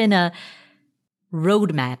rather in a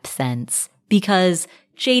roadmap sense, because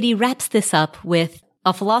JD wraps this up with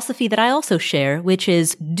a philosophy that I also share, which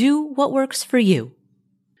is do what works for you.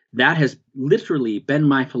 That has literally been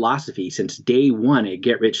my philosophy since day one at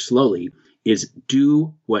Get Rich Slowly, is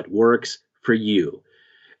do what works for you.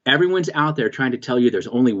 Everyone's out there trying to tell you there's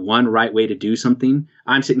only one right way to do something.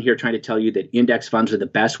 I'm sitting here trying to tell you that index funds are the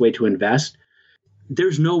best way to invest.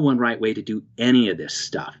 There's no one right way to do any of this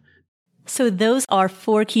stuff. So those are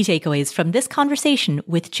 4 key takeaways from this conversation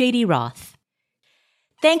with JD Roth.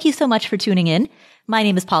 Thank you so much for tuning in. My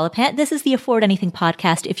name is Paula Pant. This is the Afford Anything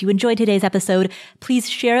podcast. If you enjoyed today's episode, please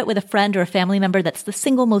share it with a friend or a family member. That's the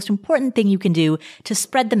single most important thing you can do to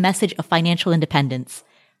spread the message of financial independence.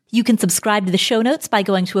 You can subscribe to the show notes by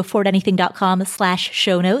going to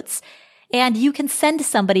affordanything.com/show notes. And you can send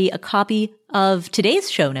somebody a copy of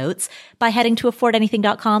today's show notes by heading to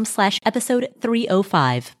affordanything.com/episode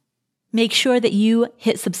 305. Make sure that you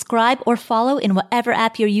hit subscribe or follow in whatever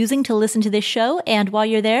app you're using to listen to this show. And while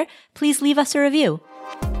you're there, please leave us a review.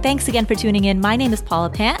 Thanks again for tuning in. My name is Paula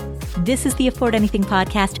Pant. This is the Afford Anything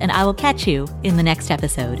podcast, and I will catch you in the next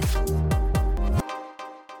episode.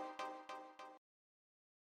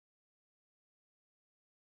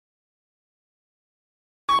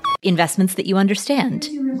 Investments that you understand.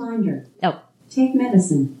 Here's your reminder. Oh. Take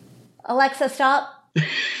medicine. Alexa, stop.